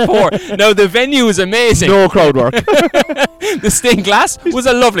 Like, it was poor. Now, the venue was amazing. No crowd work. The stained glass was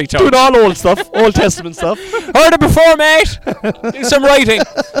a lovely touch. Doing all old stuff, Old Testament stuff. Heard it before, mate. Do some writing.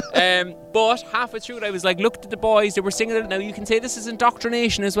 But halfway through it, I was like, looked at the boys, they were singing it. Now, you can say this is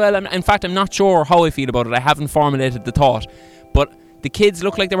indoctrination as well. In fact, I'm not sure how I feel about it. I haven't formulated the thought. But the kids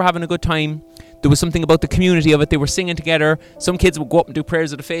looked like they were having a good time. There was something about the community of it. They were singing together. Some kids would go up and do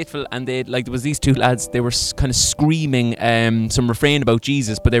prayers of the faithful, and there was these 2 lads. They were kind of screaming some refrain about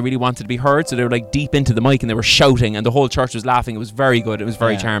Jesus, but they really wanted to be heard, so they were like deep into the mic and they were shouting, and the whole church was laughing. It was very good. It was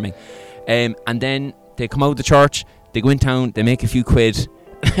very charming. And then they come out of the church, they go in town, they make a few quid.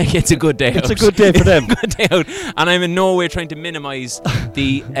 It's a good day out. It's a good day for them. It's a good day out. And I'm in no way trying to minimise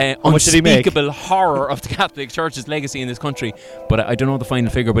the unspeakable horror of the Catholic Church's legacy in this country. But I don't know the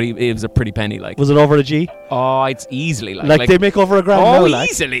final figure, but it was a pretty penny. Like, was it over a G? Oh, it's easily like they make over a grand now, like.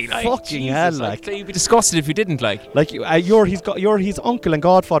 Easily, like. Fucking hell, like. You'd be disgusted if you didn't, like. Like, you're his uncle and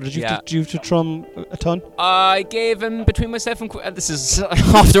godfather. Did you have to trum a ton? I gave him, between myself and this is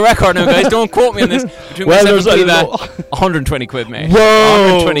off the record now, guys. Don't quote me on this. Between myself and 120 quid, mate.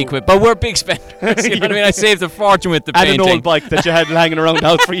 Whoa. 120 quid, but we're big spenders. You know what I mean? I saved a fortune with the painting. And an old bike that you had hanging around the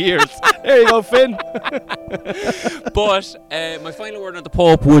house for years. There you go, Finn. But my final word on the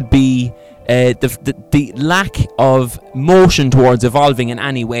Pope would be the lack of motion towards evolving in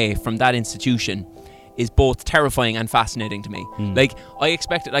any way from that institution is both terrifying and fascinating to me. Like, I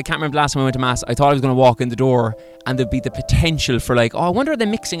can't remember the last time I went to Mass, I thought I was going to walk in the door and there'd be the potential for like, I wonder if they're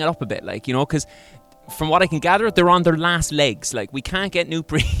mixing it up a bit, like, you know, because from what I can gather, they're on their last legs. Like, we can't get new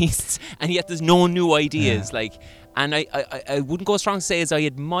priests, and yet there's no new ideas. Like, and I wouldn't go as strong to say as I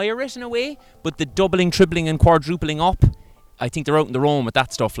admire it in a way, but the doubling, tripling, and quadrupling up, I think they're out on their own with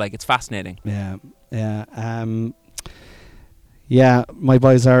that stuff. Like, it's fascinating. Yeah. My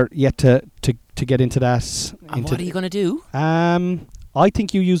boys are yet to get into that. And what are you going to do? I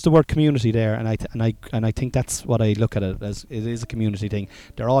think you used the word community there, and I think that's what I look at it as. It is a community thing.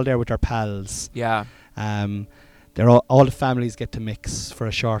 They're all there with their pals. Yeah. They're all the families get to mix for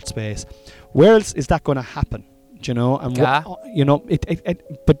a short space. Where else is that going to happen? Do you know? And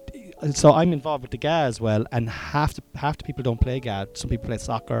but so I'm involved with the GA as well, and half the people don't play GA. Some people play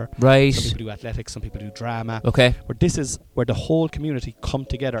soccer. Right. Some people do athletics. Some people do drama. Okay. But this is where the whole community come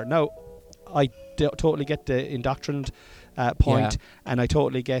together. Now, I totally get the indoctrined point, and I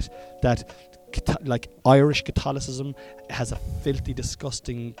totally get that like Irish Catholicism has a filthy,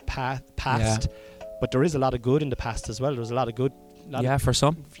 disgusting past, but there is a lot of good in the past as well. There's a lot of good. For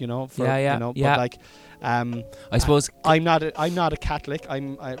some, you know. But like, I suppose I'm not a Catholic.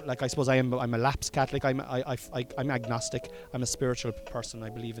 I'm a lapsed Catholic. I'm agnostic. I'm a spiritual person.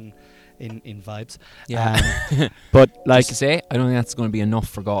 I believe in vibes. Yeah. But like, just to say, I don't think that's going to be enough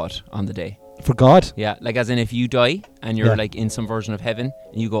for God on the day. For God? Yeah, like as in if you die and you're like in some version of heaven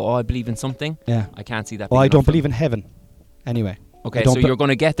and you go, I believe in something. Yeah. I can't see that. Well, I don't believe in heaven. Anyway. Okay, so you're going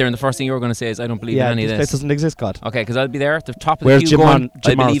to get there, and the first thing you're going to say is, I don't believe in any of this. This doesn't exist, God. Okay, because I'll be there at the top of the queue going,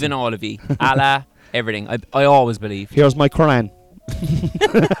 I believe in all of you. Allah, everything. I always believe. Here's my Quran.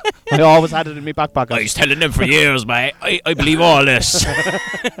 I always had it in my back pocket. I was telling them for years, mate. I believe all this.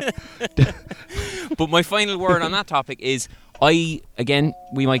 But my final word on that topic is, we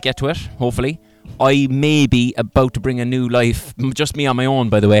might get to it, hopefully. I may be about to bring a new life, just me on my own,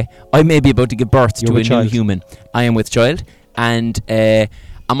 by the way. I may be about to give birth to a new human. I am with child. And am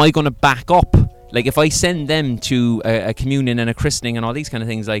I going to back up? Like, if I send them to a communion and a christening and all these kind of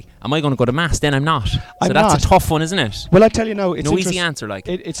things, like, am I going to go to Mass? Then I'm not. That's a tough one, isn't it? Well, I tell you now, it's no easy answer. Like,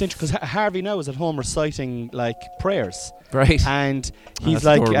 it's interesting because Harvey now is at home reciting like prayers, right? And he's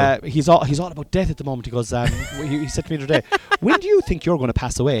like, he's all about death at the moment. He goes, he said to me the other day, when do you think you're going to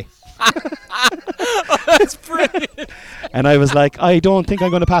pass away? That's brilliant. And I was like, I don't think I'm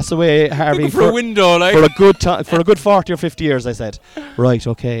going to pass away, Harvey, for a window, like. for a good for a good 40 or 50 years. I said, right,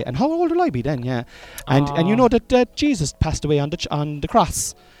 okay. And how old will I be then? Yeah, and you know that Jesus passed away on the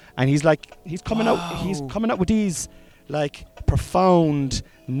cross, and he's coming out with these like profound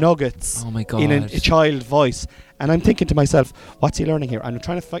nuggets in a child voice. And I'm thinking to myself, what's he learning here? I'm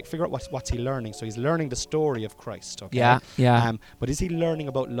trying to figure out what's he learning. So he's learning the story of Christ. Okay? Yeah. But is he learning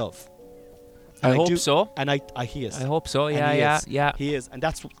about love? And I hope so. And he is. I hope so. Yeah. He is. And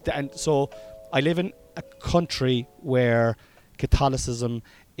so I live in a country where Catholicism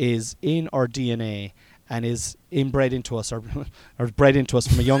is in our DNA and is inbred into us or bred into us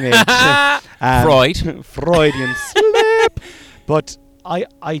from a young age. Freudian slip. But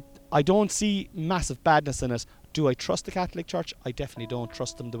I don't see massive badness in it. Do I trust the Catholic Church? I definitely don't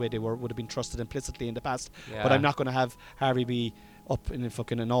trust them the way they would have been trusted implicitly in the past. Yeah. But I'm not going to have Harvey be up in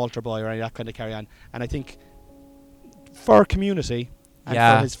fucking an altar boy or any that kind of carry on. And I think for our community and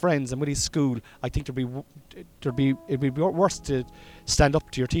for his friends and with his school, I think it'd be worse to stand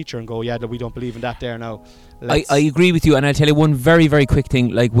up to your teacher and go, we don't believe in that there now. I agree with you, and I'll tell you one very, very quick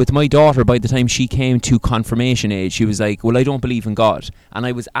thing. Like with my daughter, by the time she came to confirmation age, she was like, well, I don't believe in God. And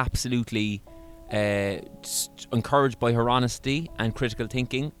I was absolutely encouraged by her honesty and critical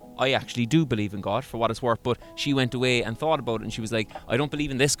thinking. I actually do believe in God for what it's worth, but she went away and thought about it, and she was like, I don't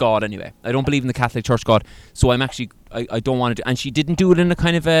believe in this God anyway. I don't believe in the Catholic Church God, so I'm actually I don't want to do. And she didn't do it in a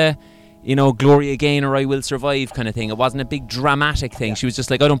kind of a glory again or I will survive kind of thing. It wasn't a big dramatic thing. She was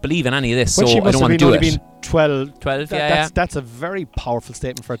just like, I don't believe in any of this, so I don't want to do it. Been 12. That's a very powerful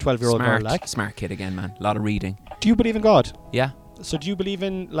statement for a 12-year-old girl. Like. Smart kid again, man. A lot of reading. Do you believe in God? Yeah. So do you believe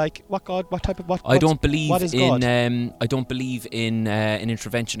in like what God? What type of what? I don't believe what is God? I don't believe in an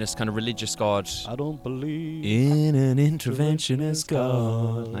interventionist kind of religious God. I don't believe in an interventionist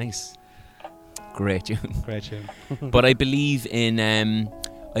God. Nice, great tune. Great tune. But I believe in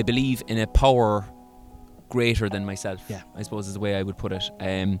a power greater than myself. Yeah, I suppose is the way I would put it.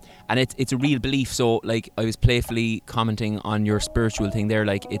 And it's a real belief. So like I was playfully commenting on your spiritual thing there.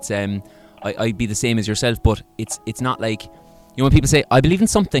 Like it's I'd be the same as yourself, but it's not like. When people say, I believe in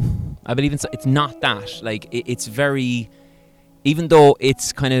something, it's not that. Like, it's very, even though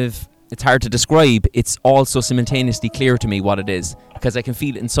it's hard to describe, it's also simultaneously clear to me what it is. Because I can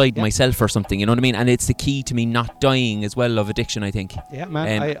feel it inside myself or something, you know what I mean? And it's the key to me not dying as well of addiction, I think. Yeah,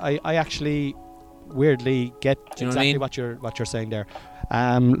 man, I actually weirdly get exactly what you're saying there.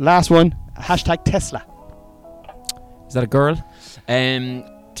 Last one, #Tesla. Is that a girl?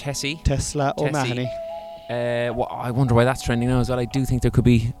 Tessie. Tesla O'Mahony. I wonder why that's trending now as well. I do think there could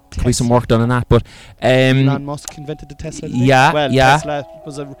be some work done on that, but Elon Musk invented the Tesla. Tesla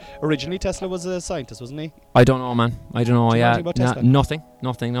was originally Tesla was a scientist, wasn't he? I don't know, man. I don't know. Do you know anything about Tesla? Nothing.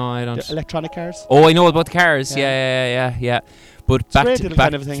 No, I don't. The electronic cars. Oh, I know about the cars. Yeah. But it's back to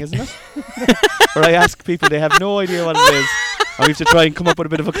kind of a thing, isn't it? Where I ask people, they have no idea what it is. And we have to try and come up with a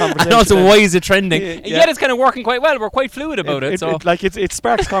bit of a conversation. And also, why is it trending? And yet it's kind of working quite well. We're quite fluid about it. It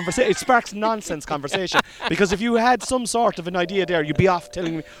sparks conversation. It sparks nonsense conversation. Because if you had some sort of an idea there, you'd be off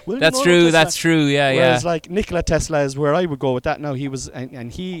telling me. Well, that's true. Yeah. Whereas like Nikola Tesla is where I would go with that. Now he was,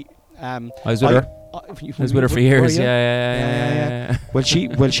 and he. I was with her. I was with her for years. Yeah. Well, she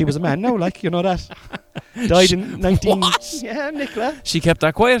was a man. No, like you know that. Died in 19. What? Yeah, Nikola. She kept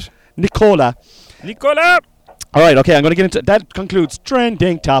that quiet. Nicola. All right, okay, I'm going to get into that. Concludes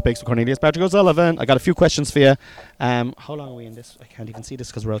trending topics with Cornelius Patrick O'Sullivan. I got a few questions for you. How long are we in this? I can't even see this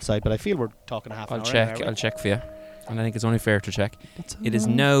because we're outside, but I feel we're talking a half an hour. I'll check for you, and I think it's only fair to check. It is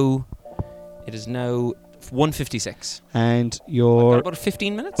now 1:56, and you're about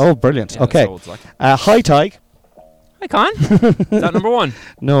 15 minutes. Oh, brilliant! Yeah, okay, hi Tig. Hi Con. Is that number one?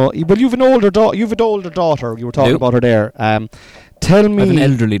 No, well you've an older daughter. You were talking about her there. Tell me. I have an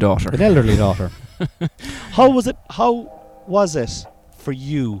elderly daughter. How was it for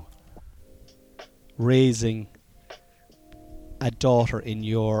you raising a daughter in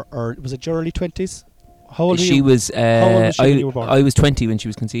your was it your early 20s? How old were you? How old was she when you were born? I was 20 when she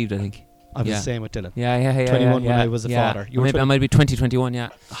was conceived, I think. I was the same with Dylan. Yeah. 21 when I was a father. I might be 20, 21, yeah.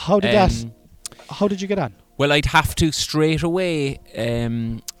 How did you get on? Well, I'd have to straight away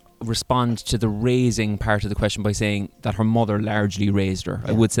respond to the raising part of the question by saying that her mother largely raised her.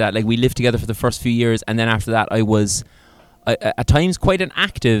 I would say that. Like, we lived together for the first few years, and then after that I was at times quite an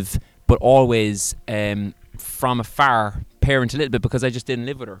active but always from afar parent a little bit, because I just didn't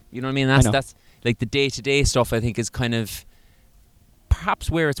live with her. You know what I mean? That's like the day-to-day stuff, I think, is kind of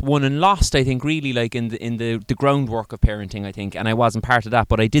perhaps where it's won and lost, I think, really, like in the groundwork of parenting, I think, and I wasn't part of that,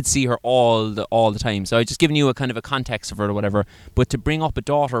 but I did see her all the time. So I just giving you a kind of a context of her or whatever. But to bring up a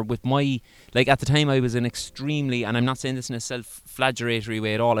daughter with my, like at the time I was an extremely, and I'm not saying this in a self-flagellatory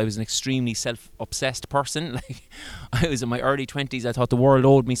way at all, I was an extremely self-obsessed person. Like I was in my early 20s, I thought the world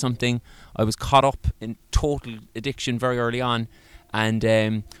owed me something. I was caught up in total addiction very early on. And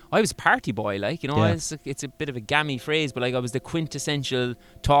I was a party boy, like, you know, it's a bit of a gammy phrase, but like I was the quintessential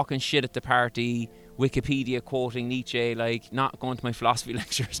talking shit at the party, Wikipedia quoting Nietzsche, like not going to my philosophy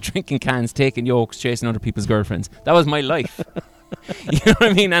lectures, drinking cans, taking yokes, chasing other people's girlfriends. That was my life. You know what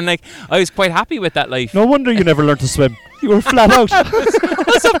I mean? And like I was quite happy with that life. No wonder you never learned to swim. You were flat out. I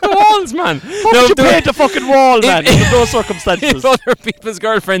was up the walls, man. How did you paint a fucking wall, man, under those circumstances? If other people's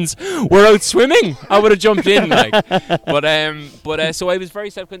girlfriends were out swimming, I would have jumped in, like. But so I was very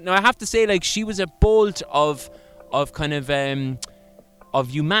self-conscious. Now I have to say, like, she was a bolt of kind of of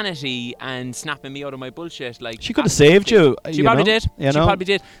humanity and snapping me out of my bullshit. Like, she could have saved you. She probably did. She probably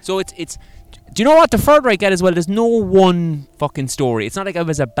did. So it's. Do you know what? The further I get as well, there's no one fucking story. It's not like I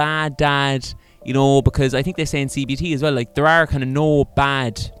was a bad dad, you know, because I think they say in CBT as well, like there are kind of no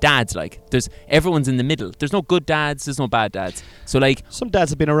bad dads. Like everyone's in the middle. There's no good dads. There's no bad dads. So like some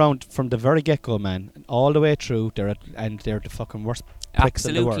dads have been around from the very get-go, man, all the way through. They're the fucking worst pricks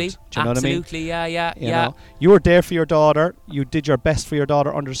in the world. Do you know what I mean? Absolutely, yeah. You know? You were there for your daughter. You did your best for your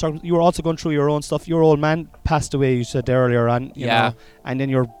daughter under the circumstances. You were also going through your own stuff. Your old man passed away, you said earlier on. You know, and then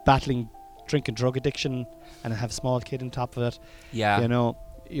you're battling drinking, drug addiction, and have a small kid on top of it. Yeah, you know,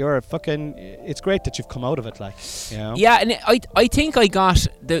 you're a fucking. It's great that you've come out of it, like, you know. Yeah, and I think I got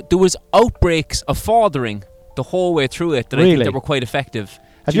there was outbreaks of fathering the whole way through it that I think that were quite effective.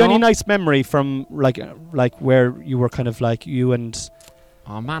 Have you any nice memory from like where you were kind of like you and?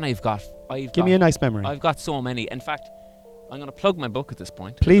 Oh man, Give me a nice memory. I've got so many. In fact, I'm going to plug my book at this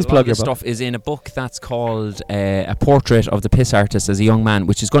point. Please plug your book. Stuff is in a book that's called A Portrait of the Piss Artist as a Young Man,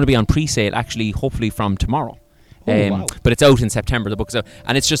 which is going to be on pre-sale actually hopefully from tomorrow. Wow. But it's out in September, the book's out.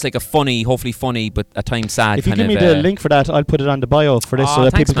 And it's just like a hopefully funny, but at times sad. If you give me the link for that, I'll put it on the bio for this so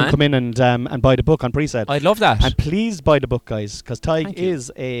that people can come in and buy the book on pre-sale. I'd love that. And please buy the book, guys, because Tig is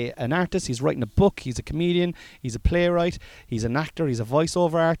an artist. He's writing a book. He's a comedian. He's a playwright. He's an actor. He's a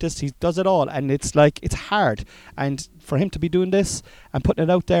voiceover artist. He does it all. And it's like, it's hard. And for him to be doing this and putting it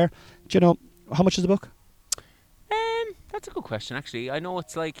out there, do you know, how much is the book? That's a good question, actually. I know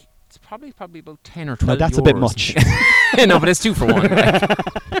it's like... It's probably about 10 or 12 No, that's euros. a bit much. No, but it's 2 for 1.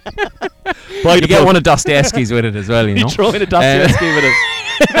 You get one of Dostoevsky's with it as well, you know. You throw in a Dostoevsky with it.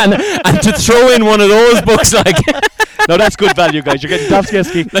 and to throw in one of those books, like... No, that's good value, guys. You're getting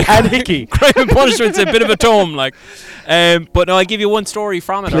Dostoevsky and Hickey. Crime and Punishment's a bit of a tome, like. But no, I'll give you one story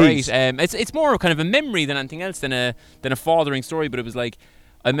from it, Please. Alright? It's more kind of a memory than anything else than a fathering story, but it was like...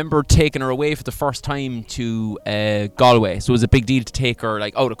 I remember taking her away for the first time to Galway, so it was a big deal to take her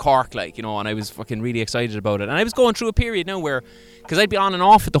like out of Cork, like, you know, and I was fucking really excited about it. And I was going through a period now where, because I'd be on and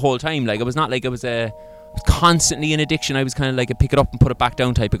off it the whole time, like, it was not like I was constantly in addiction. I was kind of like a pick it up and put it back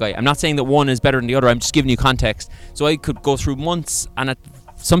down type of guy. I'm not saying that one is better than the other, I'm just giving you context. So I could go through months, and at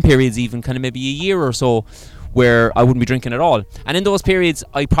some periods even kind of maybe a year or so, where I wouldn't be drinking at all. And in those periods,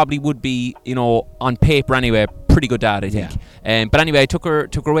 I probably would be, you know, on paper anyway, pretty good dad, I think. Yeah. But anyway, I took her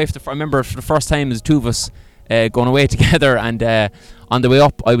away I remember for the first time as the two of us going away together, and on the way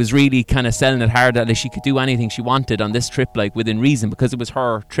up, I was really kind of selling it hard that she could do anything she wanted on this trip, like, within reason, because it was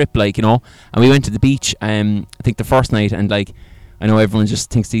her trip, like, you know. And we went to the beach, I think the first night, and like, I know everyone just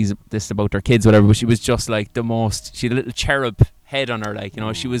thinks this about their kids, whatever, but she was just like she had a little cherub head on her, like, you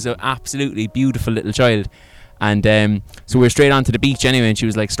know. She was an absolutely beautiful little child. And so we were straight onto the beach anyway, and she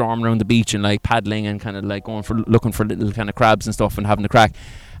was like storming around the beach and like paddling and kind of like looking for little kind of crabs and stuff and having a crack.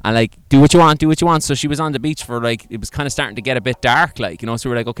 And like, do what you want. So she was on the beach for like, it was kind of starting to get a bit dark, like, you know, so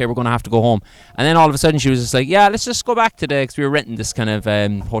we were like, okay, we're going to have to go home. And then all of a sudden she was just like, yeah, let's just go back today, because we were renting this kind of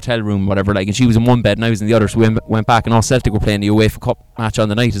hotel room, whatever, like, and she was in one bed and I was in the other, so we went back, and all Celtic were playing the UEFA Cup match on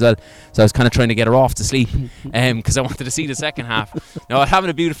the night as well. So I was kind of trying to get her off to sleep, because I wanted to see the second half. Now, I was having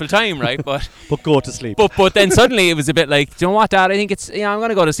a beautiful time, right, but go to sleep. But then suddenly it was a bit like, do you know what, Dad, I think it's, I'm going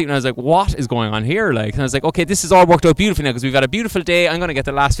to go to sleep. And I was like, what is going on here, like? And I was like, okay, this has all worked out beautifully now, because we've got a beautiful day. I'm going to get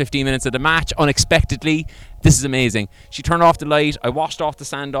the last 15 minutes of the match unexpectedly. This is amazing. She turned off the light. I washed off the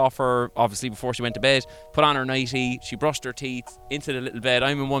sand off her, obviously, before she went to bed. Put on her nightie. She brushed her teeth into the little bed.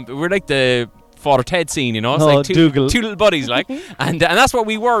 I'm in one. We're like the Father Ted scene, you know. It's like two little buddies, like, and that's what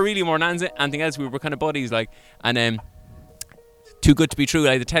we were really, more than anything else. We were kind of buddies, like, and too good to be true.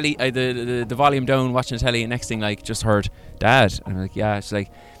 I had the telly, I had the volume down, watching the telly, and next thing, like, just heard Dad, and I'm like, yeah. She's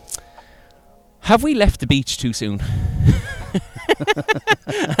like, have we left the beach too soon?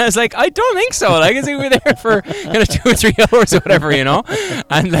 I was like, I don't think so. Like, I think we were there for kind of 2 or 3 hours or whatever, you know.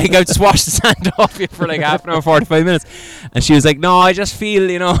 And like, I just washed the sand off you for like half an hour, 45 minutes. And she was like, no, I just feel,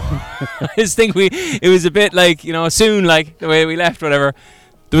 you know, I just think it was a bit like, you know, soon, like the way we left, whatever.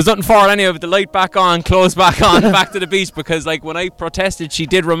 There was nothing for it anyway, but the light back on, clothes back on, back to the beach, because like when I protested, she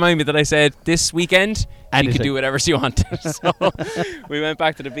did remind me that I said this weekend she could do whatever she wanted. So we went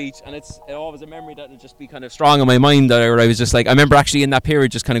back to the beach, and it's always a memory that will just be kind of strong in my mind, where I was just like, I remember actually in that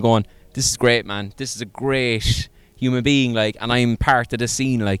period just kind of going, this is great, man, this is a great human being, like, and I'm part of the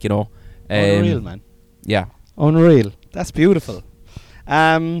scene, like, you know. Unreal, man. Yeah. Unreal. That's beautiful.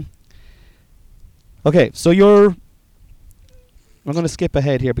 Okay, so I'm going to skip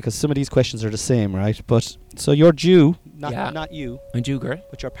ahead here because some of these questions are the same, right? But so you're due, not you. I'm due, girl.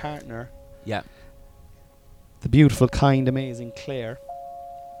 But your partner. Yeah. The beautiful, kind, amazing Claire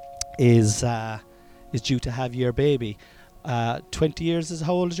is due to have your baby. 20 years is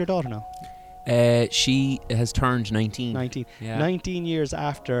how old is your daughter now? She has turned 19. 19. Yeah. 19 years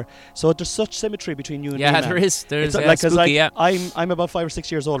after. So there's such symmetry between you and me. Yeah, there is. There's like, spooky, like, yeah. I'm about 5 or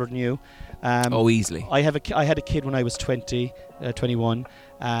 6 years older than you. Easily. I had a kid when I was 21,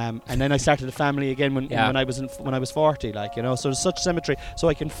 and then I started a family again when I was 40. Like, you know, so there's such symmetry. So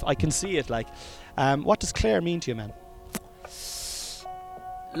I can see it. Like, what does Claire mean to you, man?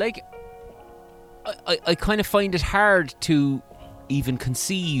 Like, I kind of find it hard to even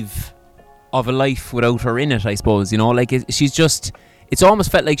conceive of a life without her in it, I suppose, you know. Like, it's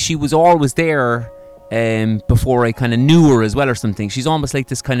almost felt like she was always there before I kind of knew her as well, or something. She's almost like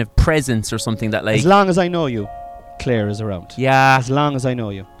this kind of presence or something that, like, as long as I know you, Claire is around. Yeah, as long as I know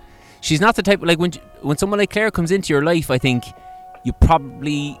you. She's not the type, like, when someone like Claire comes into your life, I think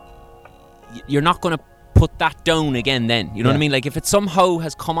you're not going to put that down again then, you know what I mean? Like, if it somehow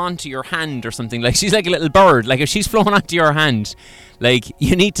has come onto your hand or something, like, she's like a little bird. Like, if she's flown onto your hand, like,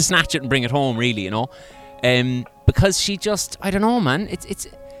 you need to snatch it and bring it home, really, you know. Because she just, I don't know, man, it's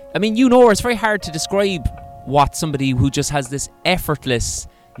I mean, you know her, it's very hard to describe what somebody who just has this effortless,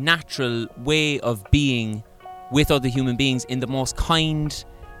 natural way of being with other human beings in the most kind,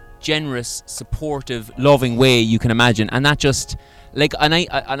 generous, supportive, loving way you can imagine. And that just, like, and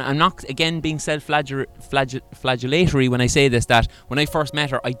I'm not, again, being self-flagellatory when I say this, that when I first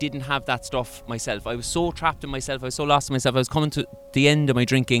met her, I didn't have that stuff myself. I was so trapped in myself, I was so lost in myself, I was coming to the end of my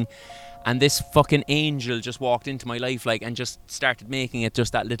drinking, and this fucking angel just walked into my life, like, and just started making it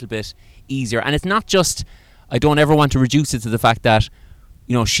just that little bit easier. And it's not just, I don't ever want to reduce it to the fact that,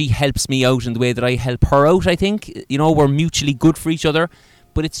 you know, she helps me out in the way that I help her out, I think. You know, we're mutually good for each other.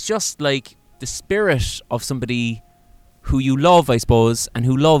 But it's just like the spirit of somebody who you love, I suppose, and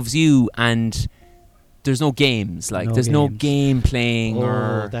who loves you, and there's no games. Like, there's no game playing.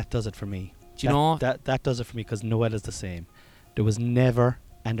 Oh, that does it for me. Do you know? That does it for me, because Noelle is the same. There was never,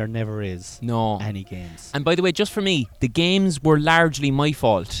 and there never is, any games. And by the way, just for me, the games were largely my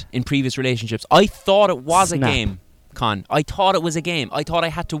fault in previous relationships. I thought it was a game, Con. I thought it was a game. I thought I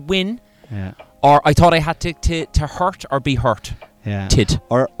had to win, or I thought I had to hurt or be hurt. Yeah. Tid.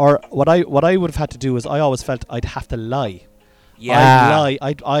 Or what I would have had to do is, I always felt I'd have to lie. Yeah.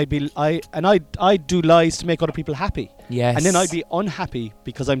 I'd do lies to make other people happy. Yes. And then I'd be unhappy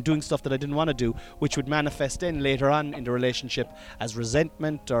because I'm doing stuff that I didn't want to do, which would manifest in later on in the relationship as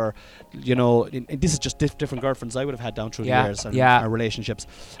resentment, or, you know, this is just different girlfriends I would have had down through the years and our relationships.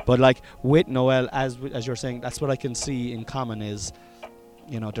 But like with Noelle, as you're saying, that's what I can see in common is,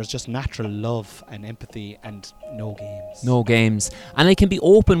 you know, there's just natural love and empathy and no games. No games. And I can be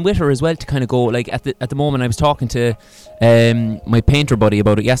open with her as well to kind of go, like, at the moment I was talking to my painter buddy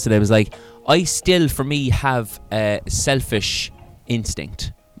about it yesterday. I was like, I still, for me, have a selfish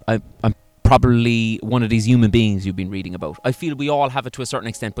instinct. I'm probably one of these human beings you've been reading about. I feel we all have it to a certain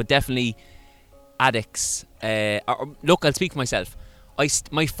extent, but definitely addicts. Look, I'll speak for myself.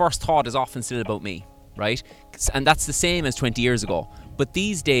 My first thought is often still about me, right? And that's the same as 20 years ago. But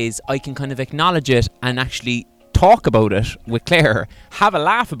these days, I can kind of acknowledge it and actually talk about it with Claire, have a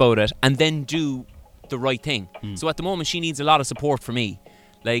laugh about it, and then do the right thing. So at the moment, she needs a lot of support from me.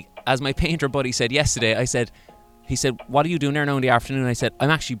 Like, as my painter buddy said yesterday, he said, what are you doing there now in the afternoon? I said, I'm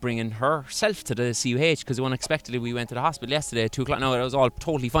actually bringing herself to the CUH, because unexpectedly we went to the hospital yesterday at 2 o'clock. No, it was all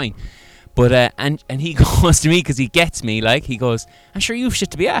totally fine. But and he goes to me, because he gets me, like, he goes, I'm sure you've shit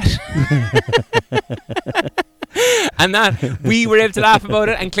to be at. And that we were able to laugh about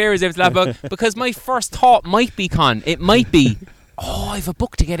it, and Claire was able to laugh about it, because my first thought might be, it might be, oh, I've a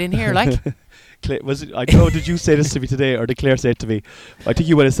book to get in here, like. Claire, I don't know, did you say this to me today, or did Claire say it to me? I think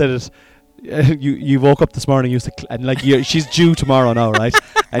you would have said it. You woke up this morning, and like, she's due tomorrow now, right?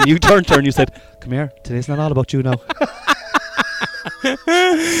 And you turned to her and you said, come here, today's not all about you now.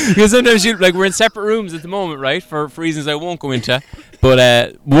 Because sometimes we're in separate rooms at the moment, right? For reasons I won't go into.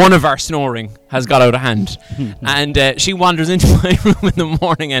 But one of our snoring has got out of hand, and she wanders into my room in the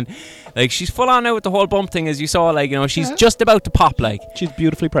morning, and like she's full on now with the whole bump thing, as you saw. Like, you know, she's just about to pop. Like, she's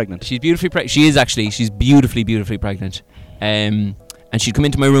beautifully pregnant. She is actually. She's beautifully pregnant. And she'd come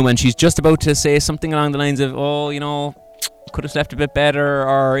into my room, and she's just about to say something along the lines of, "Oh, you know, could have slept a bit better,"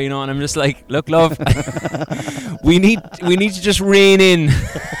 or, you know, and I'm just like, "Look, love, we need to just rein in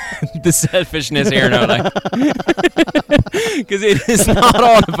the selfishness here now, like, because it is not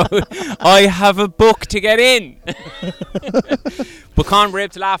all about I have a book to get in." But Con, we're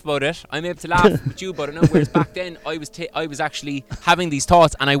able to laugh about it. I'm able to laugh with you about it now. Whereas back then, I was actually having these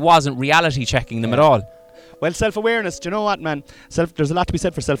thoughts, and I wasn't reality checking them at all. Well, self-awareness, do you know what, man? There's a lot to be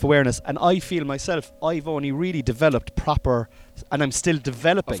said for self-awareness, and I feel myself, I've only really developed proper, and I'm still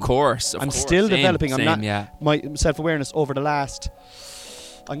developing. Of course. I'm still developing. Same, my self-awareness over the last,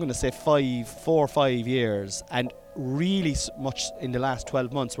 I'm going to say 4 or 5 years, and really much in the last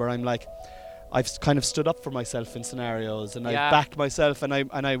 12 months, where I'm like, I've kind of stood up for myself in scenarios, and I back myself, and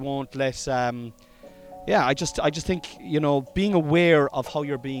I won't let. I just think, you know, being aware of how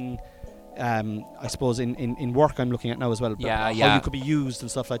you're being. I suppose in work I'm looking at now as well. How you could be used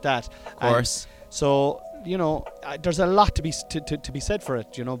and stuff like that. Of course. So, you know, there's a lot to be said for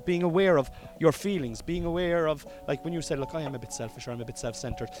it. You know, being aware of your feelings, being aware of, like, when you said, look, I am a bit selfish, or I'm a bit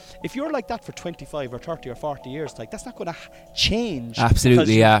self-centered. If you're like that for 25 or 30 or 40 years, like, that's not going to change.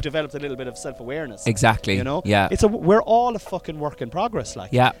 Absolutely, because you've developed a little bit of self-awareness. Exactly. You know. Yeah. We're all a fucking work in progress.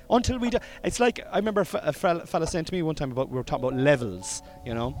 Like. Yeah. Until we it's like, I remember a fella saying to me one time we were talking about levels.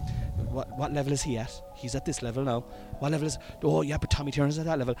 You know, what level is he at? He's at this level now. What level is? Oh yeah, but Tommy Turner's at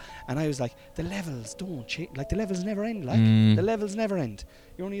that level. And I was like, the levels don't change. Like, the levels never end. Like, the levels never end.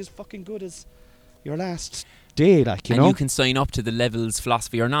 You're only as fucking good as your last day. Like, you know. And you can sign up to the levels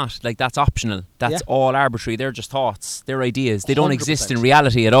philosophy or not. Like, that's optional. That's all arbitrary. They're just thoughts. They're ideas. They don't 100%. Exist in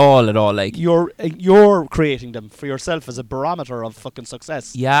reality at all. Like, you're creating them for yourself as a barometer of fucking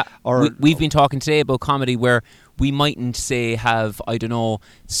success. Yeah. Or we've been talking today about comedy where we mightn't say have, I don't know,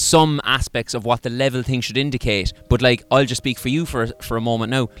 some aspects of what the level thing should indicate, but like, I'll just speak for you for a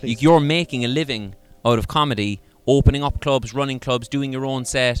moment now. You're making a living out of comedy, opening up clubs, running clubs, doing your own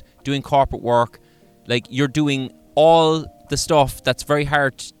set, doing corporate work. Like, you're doing all the stuff that's very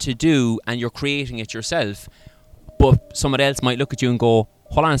hard to do, and you're creating it yourself. But someone else might look at you and go,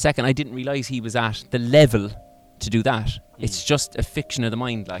 hold on a second, I didn't realise he was at the level to do that. It's just a fiction of the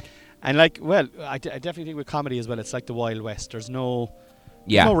mind, like. And like, well, I definitely think with comedy as well, it's like the Wild West. There's no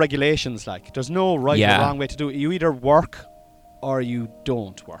regulations. Like, there's no right or wrong way to do it. You either work or you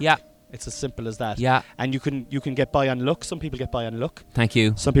don't work. Yeah, it's as simple as that. Yeah, and you can get by on luck. Some people get by on luck. Thank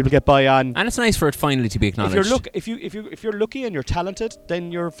you. Some people get by on. And it's nice for it finally to be acknowledged. If you're lucky and you're talented,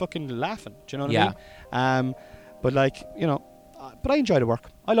 then you're fucking laughing. Do you know what I mean? But like, you know, but I enjoy the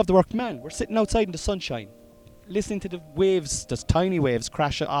work. I love the work, man. We're sitting outside in the sunshine, listening to the waves, those tiny waves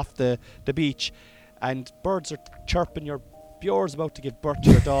crash off the beach, and birds are chirping. Your Bjore's about to give birth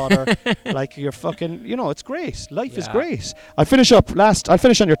to your daughter. Like, you're fucking, you know, it's great. Life is great. I'll finish on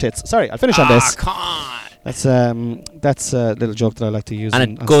your tits. Sorry, I'll finish on this. Come on. That's a little joke that I like to use.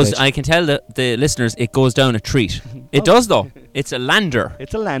 And it goes, I can tell the listeners, it goes down a treat. It does, though. It's a lander.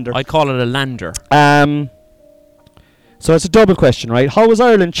 It's a lander. I call it a lander. So it's a double question, right? How has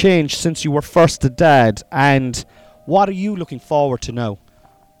Ireland changed since you were first a dad, and what are you looking forward to now?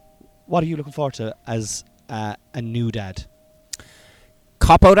 What are you looking forward to as a new dad?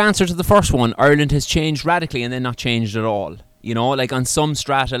 Cop-out answer to the first one. Ireland has changed radically and then not changed at all. You know, like, on some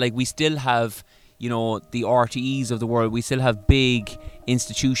strata, like, we still have, you know, the RTEs of the world. We still have big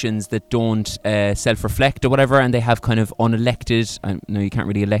institutions that don't self-reflect or whatever, and they have kind of unelected. No, you can't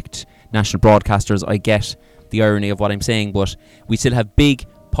really elect national broadcasters. I get the irony of what I'm saying, but we still have big,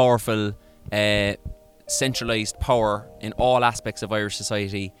 powerful, centralised power in all aspects of Irish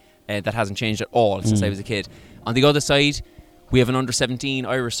society that hasn't changed at all since I was a kid. On the other side, we have an under-17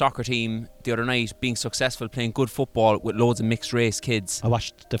 Irish soccer team the other night being successful, playing good football with loads of mixed-race kids. I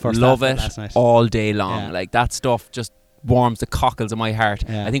watched the first half it last night. All day long. Yeah. Like, that stuff just warms the cockles of my heart.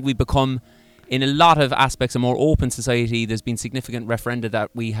 Yeah. I think we've become, in a lot of aspects, a more open society. There's been significant referenda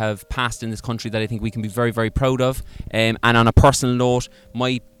that we have passed in this country that I think we can be very, very proud of. And on a personal note,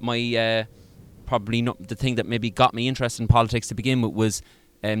 my probably not the thing that maybe got me interested in politics to begin with was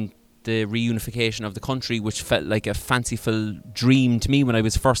the reunification of the country, which felt like a fanciful dream to me when I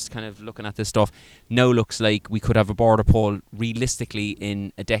was first kind of looking at this stuff. Now looks like we could have a border poll realistically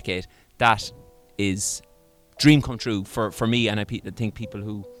in a decade. That is dream come true for me, and I think people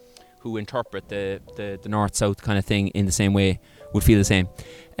who interpret the north-south kind of thing in the same way would feel the same.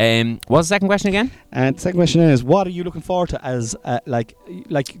 What's the second question again? And the second question is, what are you looking forward to as like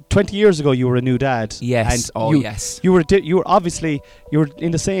 20 years ago you were a new dad? Yes. And yes. You were obviously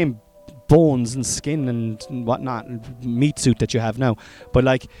in the same bones and skin and whatnot, meat suit that you have now. But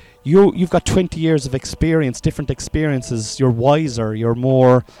like you've got 20 years of experience, different experiences. You're wiser. You've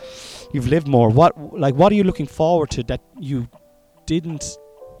lived more. What are you looking forward to that you didn't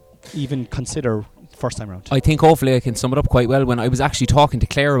even consider first time around? I think hopefully I can sum it up quite well. When I was actually talking to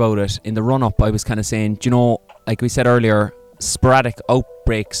Claire about it in the run up, I was kind of saying, like we said earlier, sporadic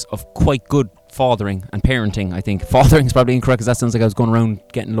outbreaks of quite good fathering and parenting. I think fathering is probably incorrect because that sounds like I was going around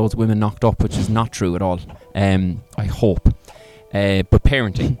getting loads of women knocked up, which is not true at all. I hope. But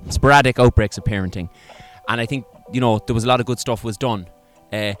parenting, sporadic outbreaks of parenting. And I think, there was a lot of good stuff was done.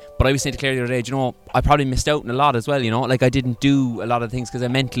 But I was saying to Claire the other day, I probably missed out on a lot as well, like I didn't do a lot of things because I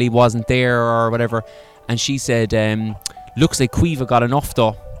mentally wasn't there or whatever. And she said, looks like Caoimhe got enough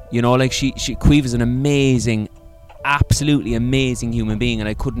though, like Caoimhe's an amazing, absolutely amazing human being, and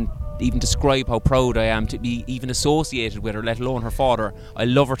I couldn't even describe how proud I am to be even associated with her, let alone her father. I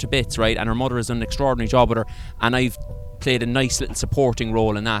love her to bits, right? And her mother has done an extraordinary job with her, and I've played a nice little supporting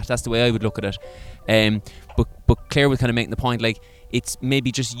role in that. That's the way I would look at it. But Claire was kind of making the point, like, it's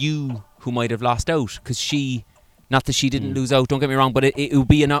maybe just you who might have lost out, because not that she didn't lose out, don't get me wrong, but it would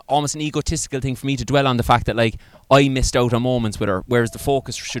be almost an egotistical thing for me to dwell on the fact that, like, I missed out on moments with her, whereas the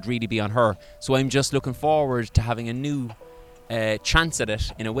focus should really be on her. So I'm just looking forward to having a new chance at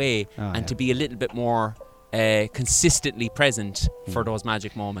it in a way, to be a little bit more consistently present for those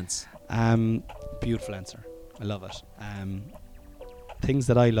magic moments. Beautiful answer. I love it. Things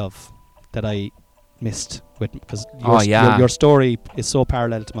that I love that I missed with, because your story is so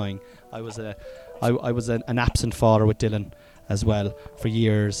parallel to mine. I was an absent father with Dylan as well for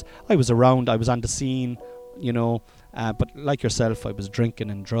years. I was around, I was on the scene, but like yourself, I was drinking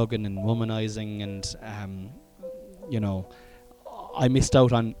and drugging and womanizing, and I missed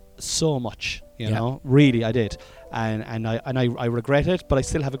out on so much, really I did, and I regret it, but I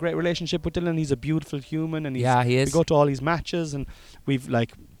still have a great relationship with Dylan. He's a beautiful human, and he is. We go to all these matches, and we've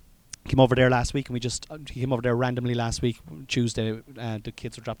came over there last week, and he came over there randomly last week, Tuesday. The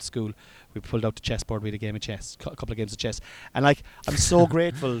kids were dropped to school. We pulled out the chessboard. We had a game of chess, a couple of games of chess, and I'm so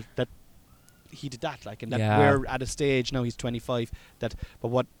grateful that he did that. And that we're at a stage now. He's 25. But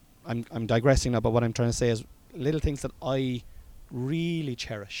what I'm digressing now. But what I'm trying to say is little things that I really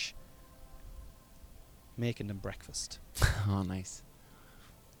cherish. Making them breakfast. Oh, nice.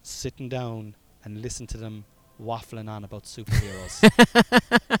 Sitting down and listen to them waffling on about superheroes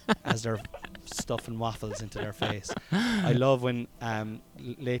as they're stuffing waffles into their face. I love when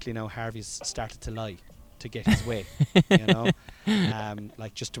lately now Harvey's started to lie to get his way, no,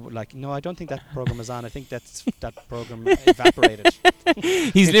 I don't think that program is on. I think that program evaporated.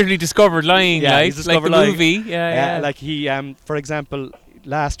 He's literally discovered lying, he's discovered like the movie. Like he, for example,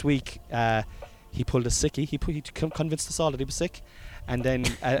 last week he pulled a sickie. He convinced us all that he was sick. And then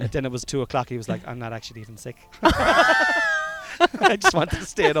it was 2:00. He was like, I'm not actually even sick. I just wanted to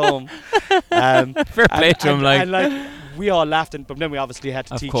stay at home. Fair play to him. And we all laughed, but then we obviously had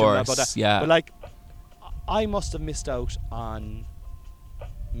to teach him about that. Yeah. But I must have missed out on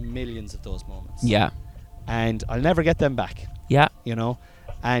millions of those moments. Yeah. And I'll never get them back. Yeah.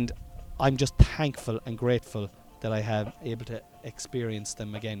 And I'm just thankful and grateful that I have able to experience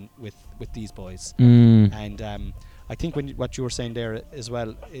them again with these boys. And I think what you were saying there as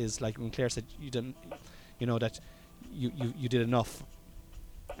well is like when Claire said you didn't, that you did enough,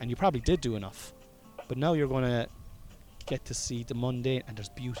 and you probably did do enough, but now you're going to get to see the mundane, and there's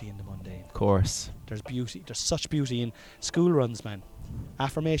beauty in the mundane. Of course. There's beauty. There's such beauty in school runs, man.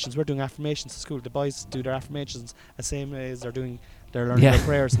 Affirmations. We're doing affirmations at school. The boys do their affirmations the same as they're learning their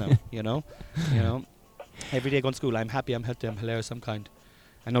prayers now. Every day going to school, I'm happy, I'm healthy, I'm hilarious, I'm kind.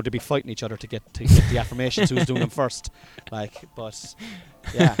 I know they'd be fighting each other to get the affirmations, who's doing them first. But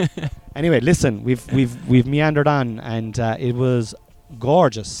yeah. Anyway, listen, we've meandered on, and it was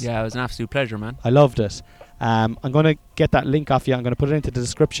gorgeous. Yeah, it was an absolute pleasure, man. I loved it. I'm going to get that link off you. I'm going to put it into the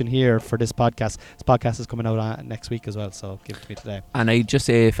description here for this podcast. This podcast is coming out next week as well, so give it to me today. And I just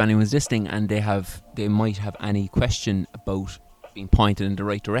say, if anyone's listening and they might have any question about being pointed in the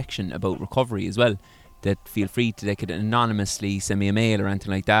right direction about recovery as well, that feel free to, they could anonymously send me a mail or anything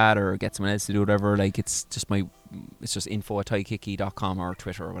like that, or get someone else to do whatever. It's just info@toykiki.com or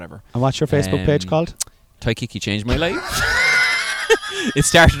Twitter or whatever. And what's your Facebook page called? Toykiki changed my life. It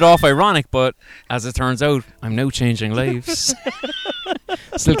started off ironic, but as it turns out, I'm now changing lives.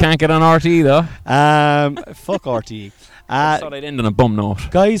 Still can't get on RTE though. Fuck RTE. I thought I'd end on a bum note.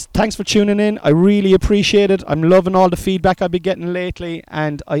 Guys, thanks for tuning in. I really appreciate it. I'm loving all the feedback I've been getting lately,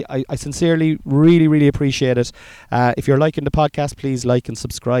 and I sincerely really, really appreciate it. If you're liking the podcast, please like and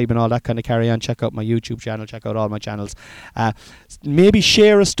subscribe and all that kind of carry on. Check out my YouTube channel. Check out all my channels. Maybe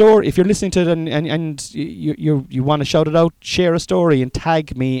share a story. If you're listening to it and you want to shout it out, share a story and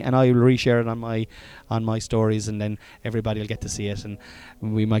tag me, and I will reshare it on my stories, and then everybody will get to see it, and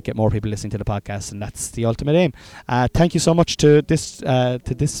we might get more people listening to the podcast, and that's the ultimate aim. Thank you so much to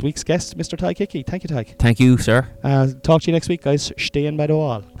this week's guest, Mr. Tadhg Hickey. Thank you, Tadhg. Thank you, sir. Talk to you next week, guys. Stay in by the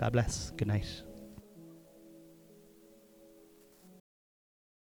wall. God bless. Good night.